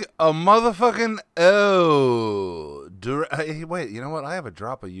 Bing a motherfucking oh. Hey, wait, you know what? I have a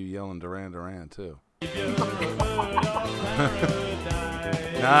drop of you yelling Duran Duran too.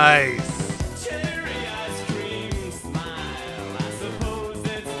 Nice.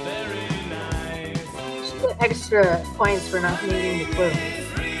 Should get extra points for not needing the clue.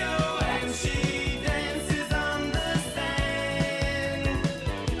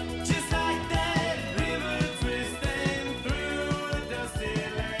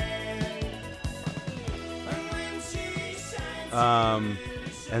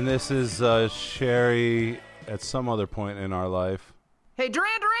 And this is Sherry at some other point in our life. Hey,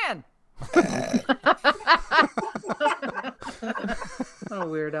 Duran Duran. What a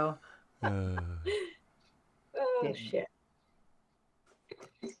weirdo. Oh shit.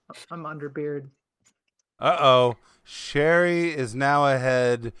 I'm underbeard. Uh-oh. Sherry is now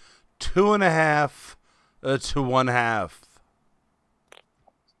ahead 2.5 to 1/2.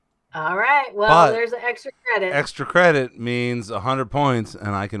 All right. Well, But there's an extra credit. Extra credit means 100 points,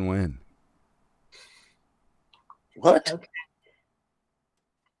 and I can win. What? Okay.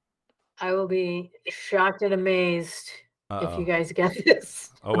 I will be shocked and amazed if you guys get this.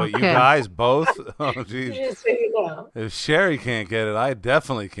 Oh, wait, Okay. you guys both? Oh, geez. Just so you know. If Sherry can't get it, I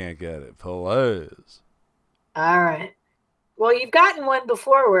definitely can't get it. Please. All right. Well, you've gotten one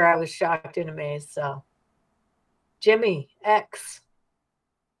before where I was shocked and amazed. So, Jimmy X.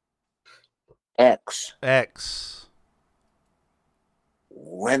 X. X.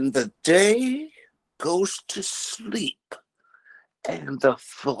 When the day goes to sleep and the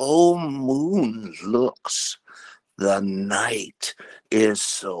full moon looks, the night is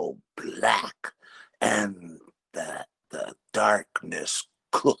so black and that the darkness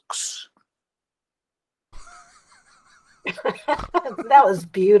cooks. That was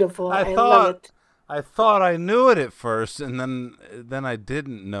beautiful. I love it. I thought I knew it at first, and then I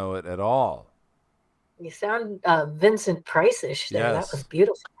didn't know it at all. You sound Vincent Price-ish there. Yes. That was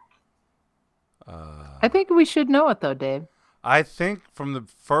beautiful. I think we should know it though, Dave. I think from the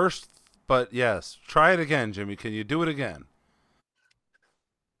first, but yes. Try it again, Jimmy. Can you do it again?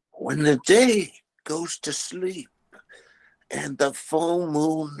 When the day goes to sleep and the full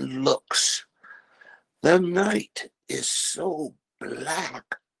moon looks. The night is so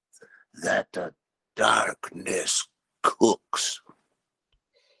black that the darkness cooks.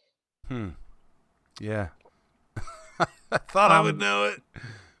 Yeah. I thought I would know it. I'm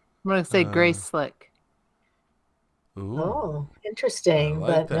gonna say Grace Slick. Ooh. Oh, interesting, I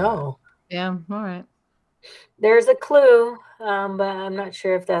like but that. no. Yeah, all right. There's a clue, but I'm not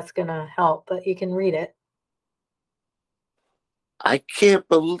sure if that's going to help, but you can read it. I can't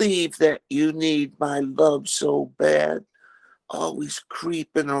believe that you need my love so bad. Always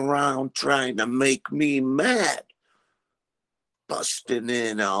creeping around trying to make me mad. Busting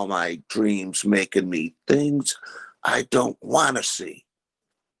in all my dreams, making me things I don't want to see.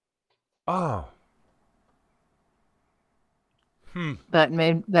 Oh. That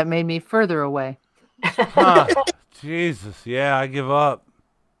made me further away. Huh. Jesus. Yeah, I give up.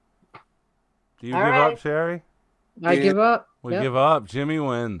 Do you All give right. up, Sherry? I Yeah. give up. We Yep. give up. Jimmy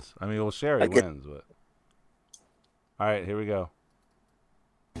wins. I mean, well, Sherry I get- wins, but. All right, here we go.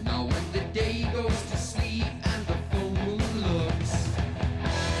 Now when the day goes to sleep and the full moon looks,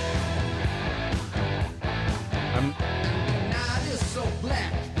 I'm. and the night is so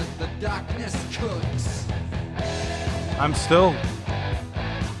black that the darkness cooks, I'm still.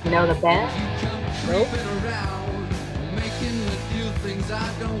 You know the band? you come creeping around, making me do things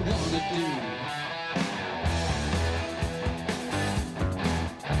I don't want to do.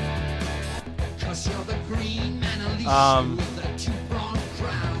 'Cause you're the green man with a two-pronged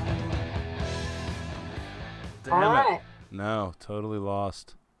crown. Damn All it. right. No, totally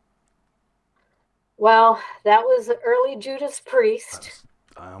lost. Well, that was the early Judas Priest.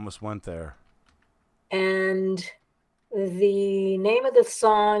 I almost went there. And the name of the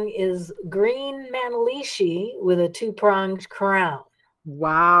song is Green Manalishi with a two-pronged crown.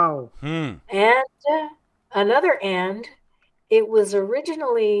 Wow. And it was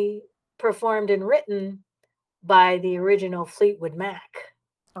originally performed and written by the original Fleetwood Mac.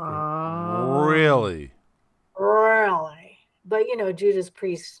 Oh. Really? Really. But, you know, Judas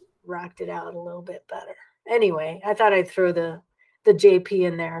Priest rocked it out a little bit better. Anyway, I thought I'd throw the JP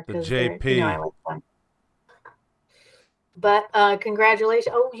in there. The 'cause JP. I like them. But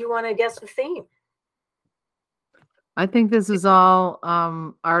congratulations. Oh, you want to guess the theme? I think this is all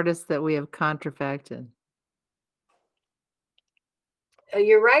artists that we have contrafacted.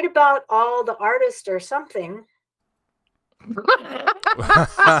 You're right about all the artists or something.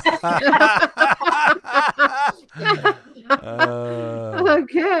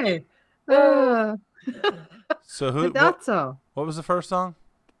 Okay. So I who? thought so. What was the first song?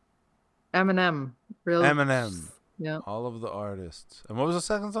 Eminem. Real. Eminem. Yeah. All of the artists. And what was the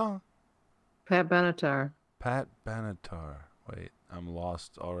second song? Pat Benatar. Pat Benatar. Wait, I'm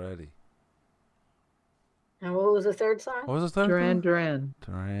lost already. And what was the third song? What was the third Duran one?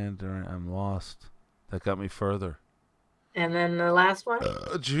 Duran. Duran. I'm lost. That got me further. And then the last one?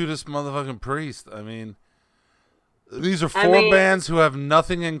 Judas motherfucking Priest. I mean, these are I four mean- bands who have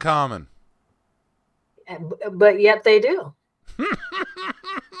nothing in common. But yet they do.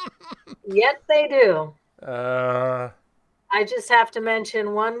 Yet they do. I just have to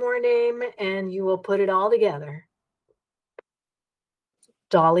mention one more name and you will put it all together.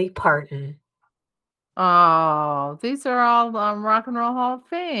 Dolly Parton. Oh, these are all Rock and Roll Hall of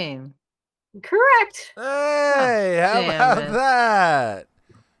Fame. Correct. Hey, how damn about it. that?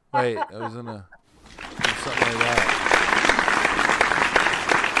 Wait, I was gonna do something like that.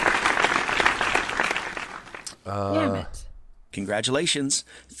 Damn it. Congratulations.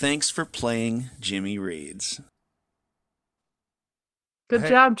 Thanks for playing Jimmy Reads. Good Hey.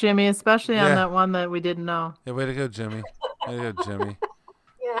 job, Jimmy, especially Yeah. on that one that we didn't know. Yeah, way to go, Jimmy. Way to go, Jimmy.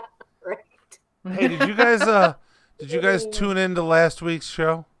 Yeah, right. Hey, did you guys tune into last week's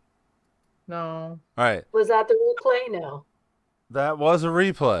show? No. All right. Was that the replay? No. That was a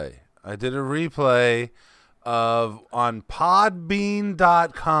replay. I did a replay of on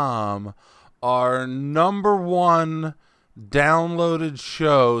podbean.com, our number one downloaded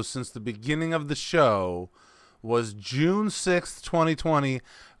show since the beginning of the show was June 6th, 2020,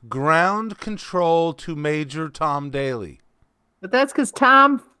 Ground Control to Major Tom Daly. But that's because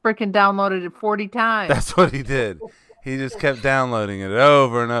Tom freaking downloaded it 40 times. That's what he did. He just kept downloading it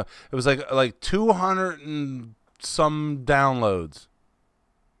over and over. It was like 200 and some downloads.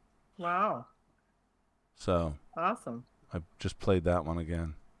 Wow. So Awesome. I just played that one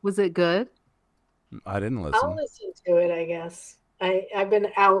again. Was it good? I didn't I'll listen. listen to it, I guess. I've been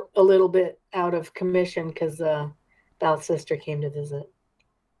out a little bit out of commission because Bal's sister came to visit.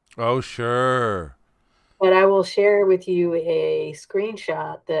 Oh, sure. But I will share with you a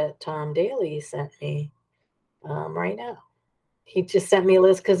screenshot that Tom Daly sent me right now. He just sent me a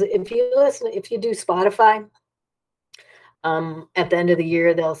list because if you do Spotify, at the end of the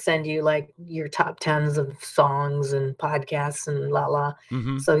year they'll send you like your top 10s of songs and podcasts and la.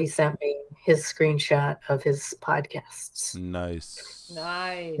 Mm-hmm. So he sent me his screenshot of his podcasts. Nice.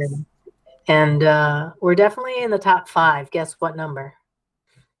 Nice. And we're definitely in the top 5. Guess what number?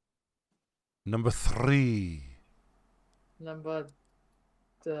 Number 3. Number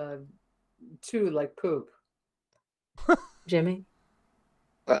 2, like poop. Jimmy?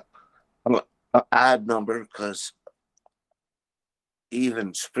 I'm an odd number because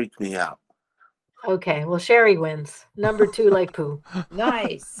evens freak me out. Okay, well, Sherry wins. Number 2, like poo.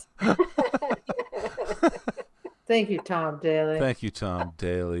 Nice. Thank you, Tom Daly. Thank you, Tom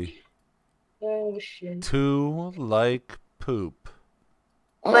Daly. Oh, shit. 2 like poop.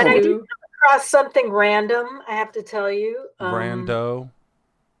 But I did come across something random, I have to tell you. Rando.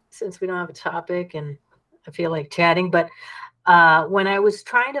 Since we don't have a topic and I feel like chatting, but when I was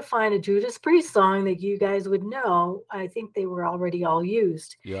trying to find a Judas Priest song that you guys would know, I think they were already all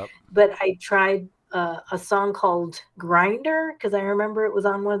used. Yep. But I tried a song called Grinder because I remember it was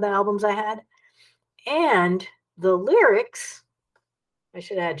on one of the albums I had. And the lyrics, I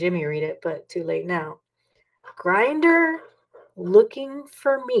should have had Jimmy read it, but too late now. Grinder looking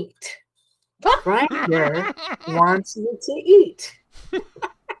for meat. Grinder wants me to eat.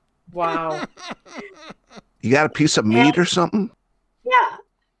 Wow. You got a piece of meat or something? Yeah.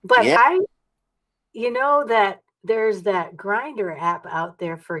 But Yeah. you know that there's that Grinder app out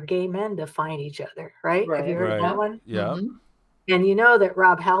there for gay men to find each other, right? Have you heard of that one? Yeah. Mhm. And you know that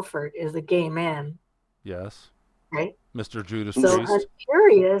Rob Halford is a gay man, Yes. right? Mr. Judas So Priest. I'm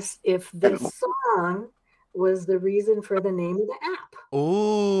curious if this song was the reason for the name of the app.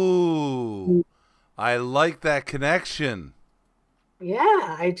 Ooh. I like that connection.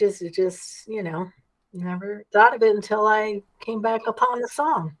 Yeah, it just never thought of it until I came back upon the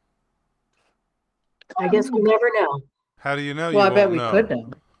song. I guess we'll never know. How do you know? Well, I you bet won't we know? could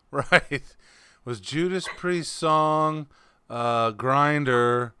know. Right. Was Judas Priest song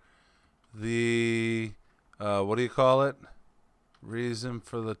Grinder the what do you call it? Reason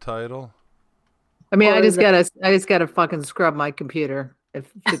for the title? I mean, Or I just is gotta fucking scrub my computer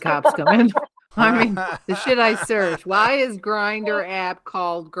if the cops come in. I mean, the shit I search. Why is Grinder app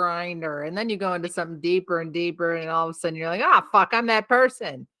called Grinder? And then you go into something deeper and deeper, and all of a sudden you're like, ah, fuck, I'm that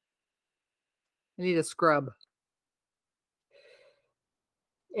person. I need a scrub.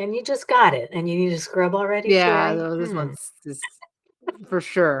 And you just got it, and you need to scrub already. Yeah, Sherry? no, this one's just for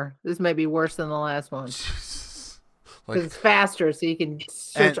sure. This may be worse than the last one Jesus. because it's faster, so you can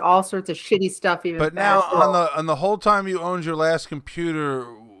search all sorts of shitty stuff even But now faster. on the whole time you owned your last computer,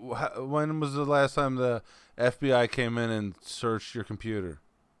 when was the last time the FBI came in and searched your computer?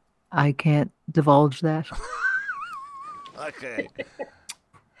 I can't divulge that. Okay.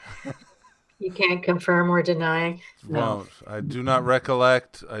 You can't confirm or deny. Won't. I do not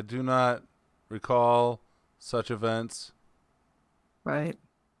recollect. I do not recall such events. Right.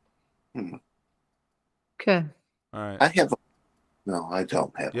 Hmm. Okay. All right. I have no, I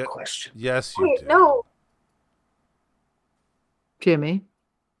don't have Yeah. a question. Yes, you Wait, do. no. Jimmy.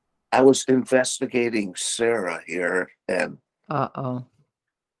 I was investigating Sarah here and Uh-oh.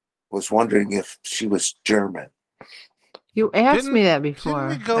 was wondering if she was German. You asked Didn't- me that didn't before.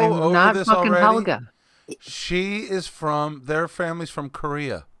 we go I'm over not this fucking already? Helga. She is from, their family's from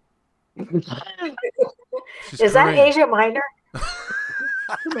Korea. She's Is that Korean. Asia Minor?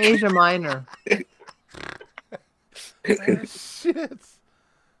 From Asia Minor. Oh, shit.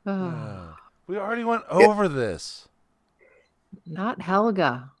 Oh, We already went over this. not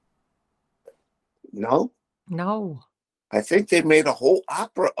Helga. No, No. I think they made a whole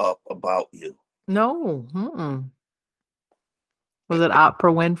opera up about you. No. Mm-mm. Was it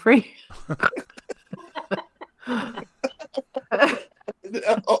Oprah Winfrey?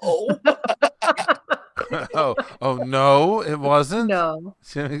 No. oh no, it wasn't? No.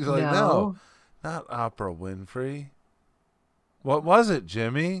 Jimmy's like, no, not Oprah Winfrey. What was it,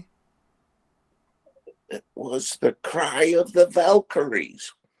 Jimmy? It was the cry of the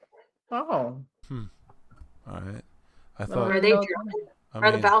Valkyries. Oh. All right. I Well, thought. Are they no, German? I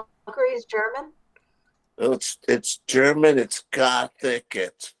Are the mean, Valkyries German? It's German, it's Gothic,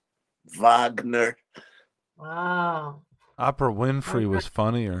 it's Wagner. Wow. Oprah Winfrey was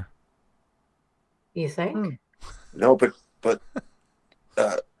funnier. You think? Hmm. No, but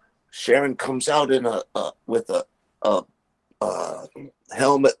Sharon comes out in with a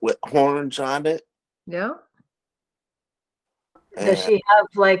helmet with horns on it. Yeah. Does she have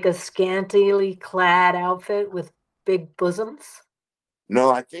like a scantily clad outfit with big bosoms? No,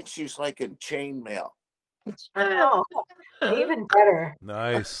 I think she's like in chainmail. Oh, Even better.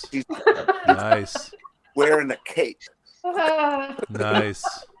 Nice. She's Nice. wearing a cape. Nice.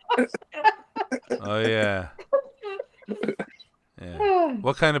 Oh yeah. Yeah.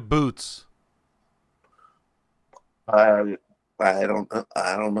 What kind of boots? I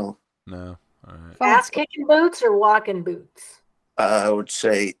don't know. No. All right. Ass kicking boots or walking boots? I would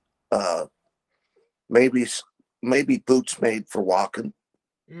say maybe boots made for walking.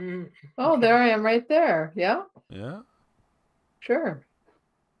 Mm. Oh, there I am right there. Yeah, Yeah. sure.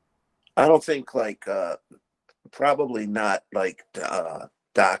 I don't think like probably not like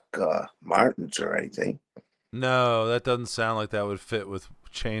Doc Martens or anything. No, that doesn't sound like that would fit with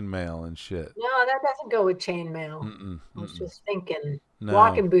chainmail and shit. No, that doesn't go with chainmail. Mm-mm. I was Mm-mm. just thinking No.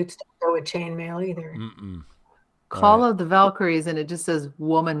 walking boots don't go with chainmail either. Mm-mm. Call of the Valkyries, and it just says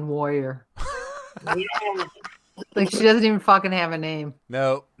woman warrior. Yeah. Like she doesn't even fucking have a name.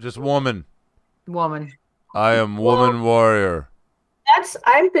 No, just woman. Woman. I am woman warrior.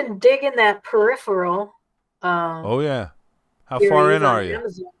 I've been digging that Peripheral. Oh yeah. How series far in on are you?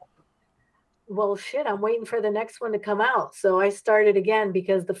 Amazon. Well, shit, I'm waiting for the next one to come out. So I started again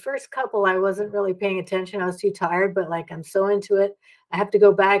because the first couple I wasn't really paying attention. I was too tired, but like I'm so into it. I have to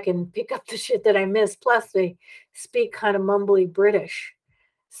go back and pick up the shit that I missed. Plus, they speak kind of mumbly British.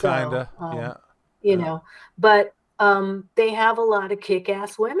 So, Kinda. Yeah. You know, but they have a lot of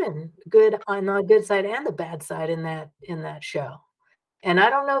kick-ass women, good on the good side and the bad side in that show. And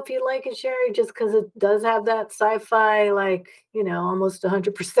I don't know if you like it, Sherry, just because it does have that sci-fi, like, you know, almost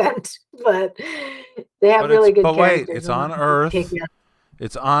 100%. But they have really good But characters. wait, it's and on Earth. kick-ass.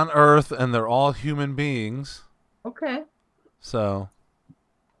 It's on Earth, and they're all human beings. Okay. So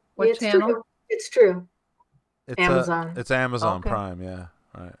What It's channel? true. It's true. it's Amazon. It's Amazon Okay. Prime. Yeah.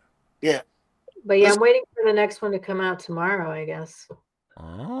 Right. Yeah. But yeah, I'm waiting for the next one to come out tomorrow, I guess. Oh.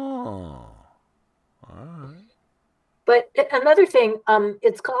 All right. But another thing,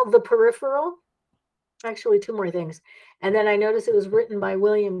 it's called The Peripheral. Actually, two more things. And then I noticed it was written by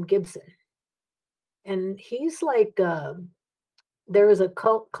William Gibson. And he's like, there was a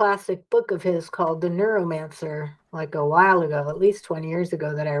cult classic book of his called The Neuromancer, like a while ago, at least 20 years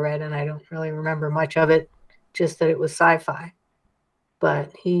ago, that I read, and I don't really remember much of it, just that it was sci-fi.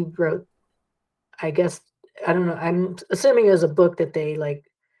 But he wrote, I guess, I don't know, I'm assuming it was a book that they like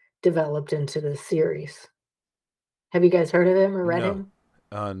developed into the series. Have you guys heard of him or read No.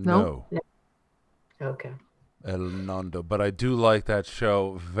 him? No. Okay. El Nando. But I do like that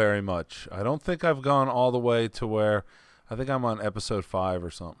show very much. I don't think I've gone all the way to where I think I'm on episode 5 or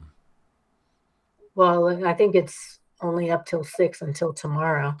something. Well, I think it's only up till 6 until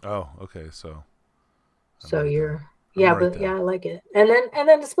tomorrow. Oh, okay. So So you're I'm yeah, right but there. yeah, I like it. And then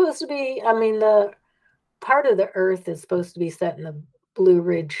it's supposed to be, I mean, the part of the earth is supposed to be set in the Blue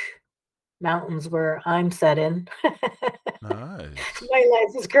Ridge Mountains where I'm set in. nice. My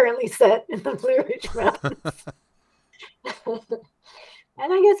life is currently set in the Blue Ridge Mountains.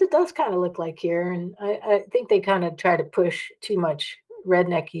 And I guess it does kind of look like here. And I think they kind of try to push too much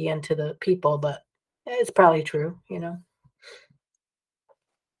rednecky into the people, but it's probably true, you know.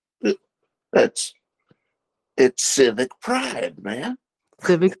 It's civic pride, man.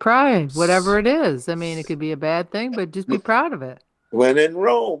 Civic pride, whatever it is. I mean, it could be a bad thing, but just be proud of it. When in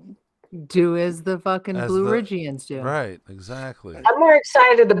Rome. Do as the fucking As Blue the- Ridgians do. Right. Exactly. I'm more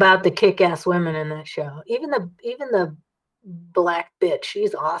excited about the kick-ass women in that show. Even the black bitch,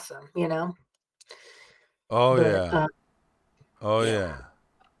 she's awesome, you know. Oh But, yeah. Oh yeah.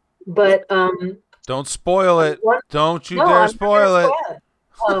 But Don't spoil it. What? Don't you no, dare I'm not spoil gonna it. spoil it.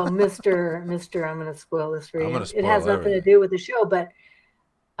 Oh, Mister, I'm going to spoil this for I'm you. gonna It has spoil nothing to everything. do with the show, but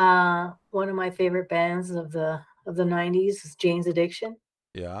one of my favorite bands of the 90s is Jane's Addiction.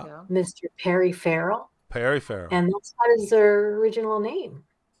 Yeah. Yeah. Mr. Perry Farrell, Perry Farrell. and that's not his original name.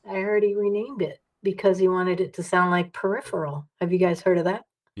 I heard he renamed it because he wanted it to sound like Peripheral. Have you guys heard of that?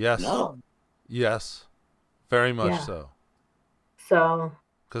 Yes. No. Yes. Very much Yeah. so. So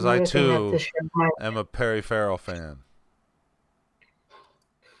Because I'm I looking at too the show. am a Perry Farrell fan.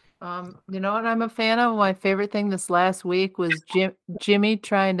 You know what I'm a fan of? My favorite thing this last week was Jimmy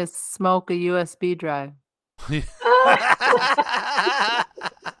trying to smoke a USB drive.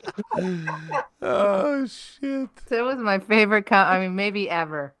 Oh shit. That was my favorite. I mean, maybe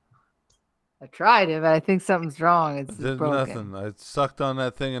ever. I tried it, but I think something's wrong. It's Did broken. nothing. I sucked on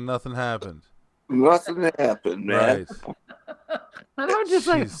that thing and nothing happened. Nothing happened, man. Right. I'm just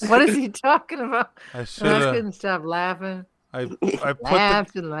like, Jeez. what is he talking about? I should And I have. couldn't stop laughing. I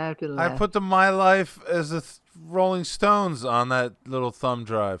Laughed and laughed and I laughed. put the My Life as the Rolling Stones on that little thumb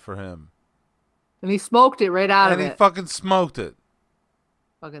drive for him, And he smoked it right out and of he it. fucking smoked it.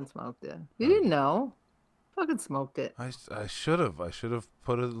 Fucking smoked it. You didn't know. Fucking smoked it. I should have. I should have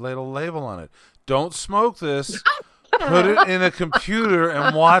put a little label on it. Don't smoke this. Put it in a computer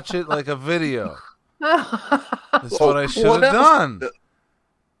and watch it like a video. That's what I should have done.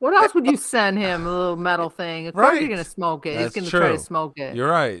 What else would you send him? A little metal thing. Of course Right. you're gonna smoke it. That's He's gonna try to true. smoke it. You're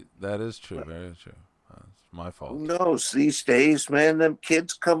right. That is true. Very true. It's my fault. Who knows these days, man? Them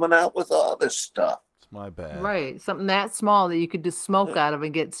kids coming out with all this stuff. It's my bad. Right. Something that small that you could just smoke out of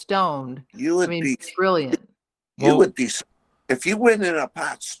and get stoned. You I would mean, be, it's brilliant. you would be, if you went in a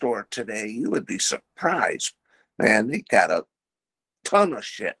pot store today, you would be surprised, man. They got a ton of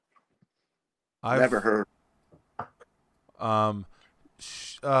shit. Never heard.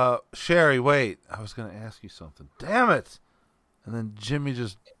 Sherry, wait. I was going to ask you something. Damn it. And then Jimmy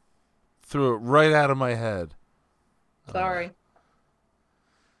just threw it right out of my head. Sorry.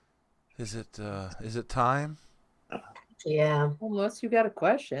 Is it time? Yeah. Unless you got a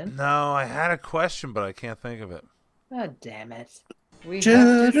question. No, I had a question, but I can't think of it. God damn it. We have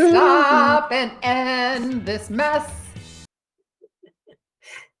to stop and end this mess.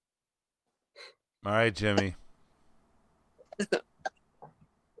 All right, Jimmy.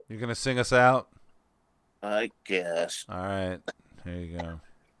 You're going to sing us out? I guess. All right. Here you go.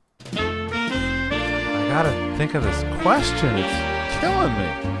 I got to think of this question. It's killing me.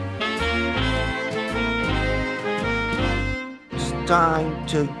 It's time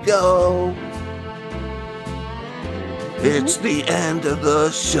to go. It's the end of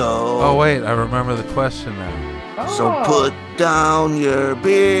the show. Oh, wait. I remember the question now. So put down your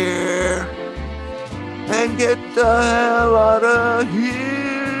beer and get the hell out of here.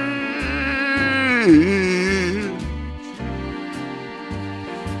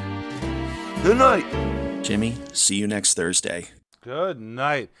 Good night. Jimmy, see you next Thursday. Good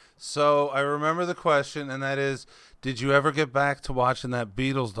night. So I remember the question, and that is, did you ever get back to watching that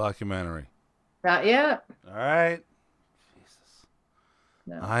Beatles documentary? Not yet. All right. Jesus.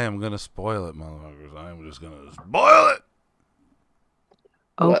 No. I am going to spoil it, motherfuckers. I am just going to spoil it.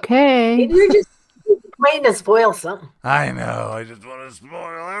 Okay. You're just waiting to spoil something. I know. I just want to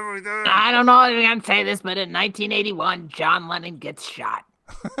spoil everything. I don't know if you're going to say this, but in 1981, John Lennon gets shot.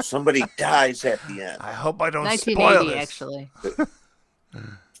 Somebody dies at the end. I hope I don't spoil 1980, this. actually.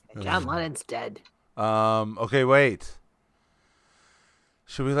 John Lennon's dead. Okay, wait.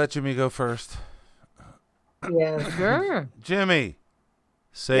 Should we let Jimmy go first? Yeah. Sure. Jimmy,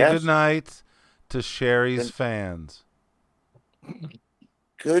 say Yes? goodnight to Sherry's fans.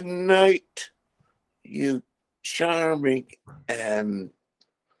 Good night, you charming and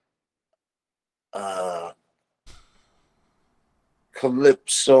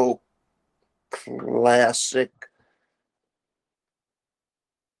Calypso classic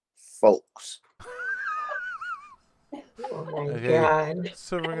folks. Oh my Okay. God.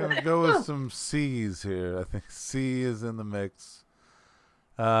 So we're going to go with some C's here. I think C is in the mix.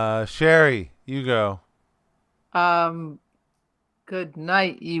 Sherry, you go. Good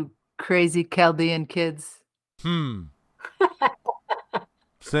night, you crazy Chaldean kids.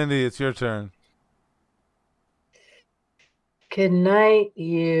 Cindy, it's your turn. Good night,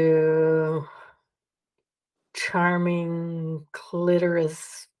 you charming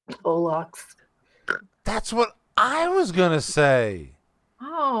clitoris Polacks. That's what I was going to say.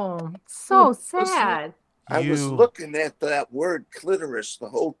 Oh, so sad. I was You- looking at that word clitoris the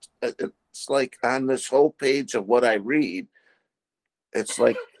whole. It's like on this whole page of what I read. It's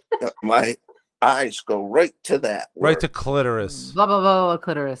like my eyes go right to that. Right word. to clitoris. Blah, blah, blah, blah,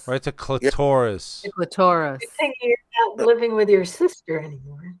 clitoris. Right to clitoris. Clitoris. Good thing you're not living with your sister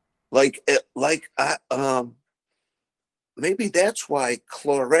anymore. Maybe that's why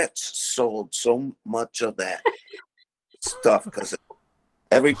Clorettes sold so much of that stuff, because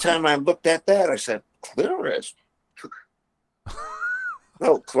every time I looked at that, I said, clitoris.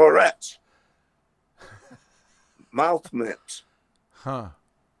 No, Clorettes. Mouth mints. Huh.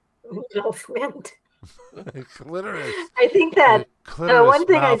 No, mint. Clitoris. I think that Clitoris one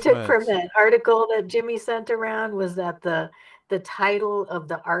thing I mouth took from mints. that article that Jimmy sent around was that the title of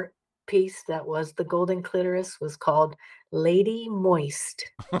the art piece that was the golden clitoris was called Lady Moist.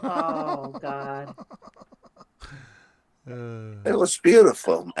 Oh, God. It was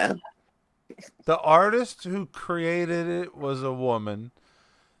beautiful, man. The artist who created it was a woman.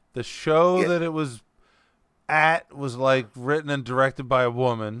 The show Yeah. that it was at was like written and directed by a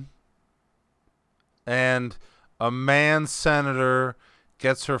woman. And a man senator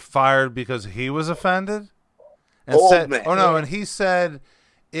gets her fired because he was offended. And Old said, man. "Oh no!" And he said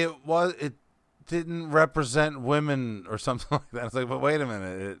it didn't represent women or something like that. It's like, but wait a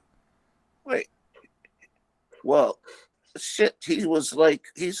minute, Wait. Well, shit, he's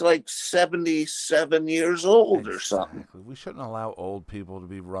like 77 years old or something. Exactly. We shouldn't allow old people to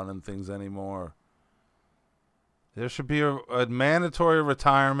be running things anymore. There should be a mandatory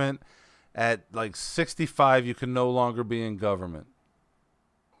retirement at like 65. You can no longer be in government.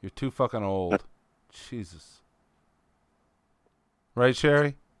 You're too fucking old. Jesus. Right,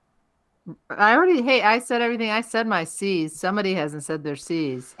 Sherry? I said everything. I said my C's. Somebody hasn't said their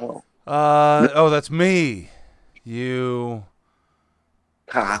C's. That's me. You.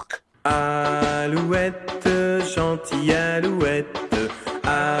 Cock. Alouette, gentille alouette,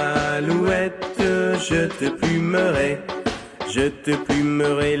 alouette, je te plumerai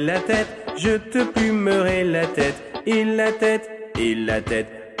la tête, je te plumerai la tête, et la tête,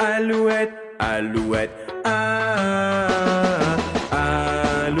 alouette, alouette,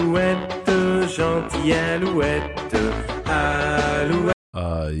 alouette, gentille alouette, alouette.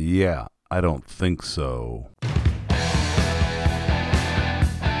 Yeah, I don't think so.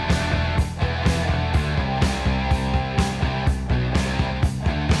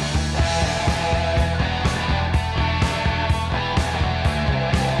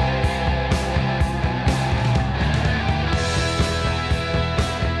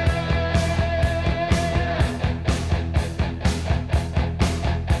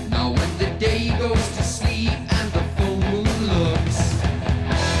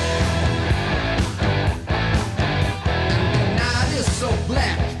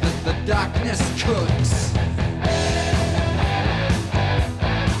 Cooks.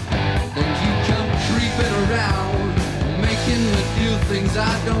 Then you come creeping around, making me do things I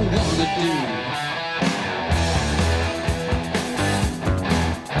don't want to do.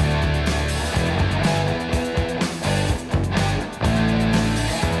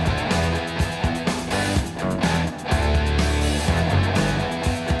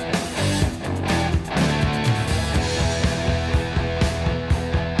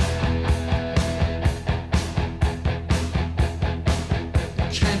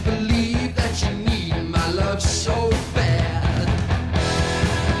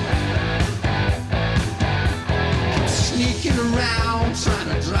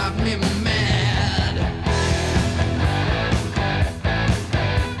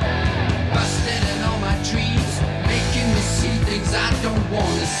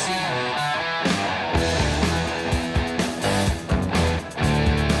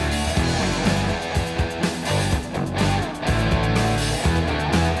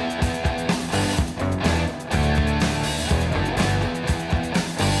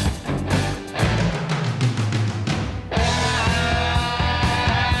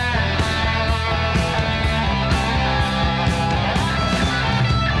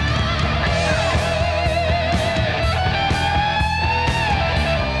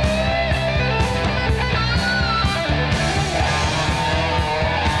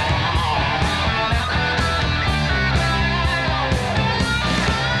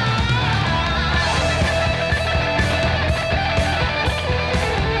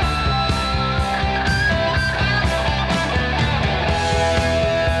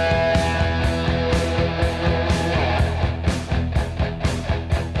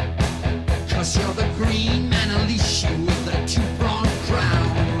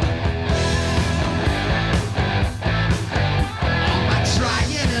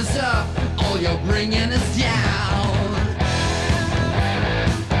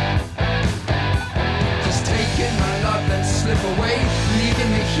 Away,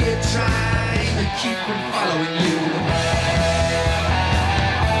 leaving me here trying to keep from following you.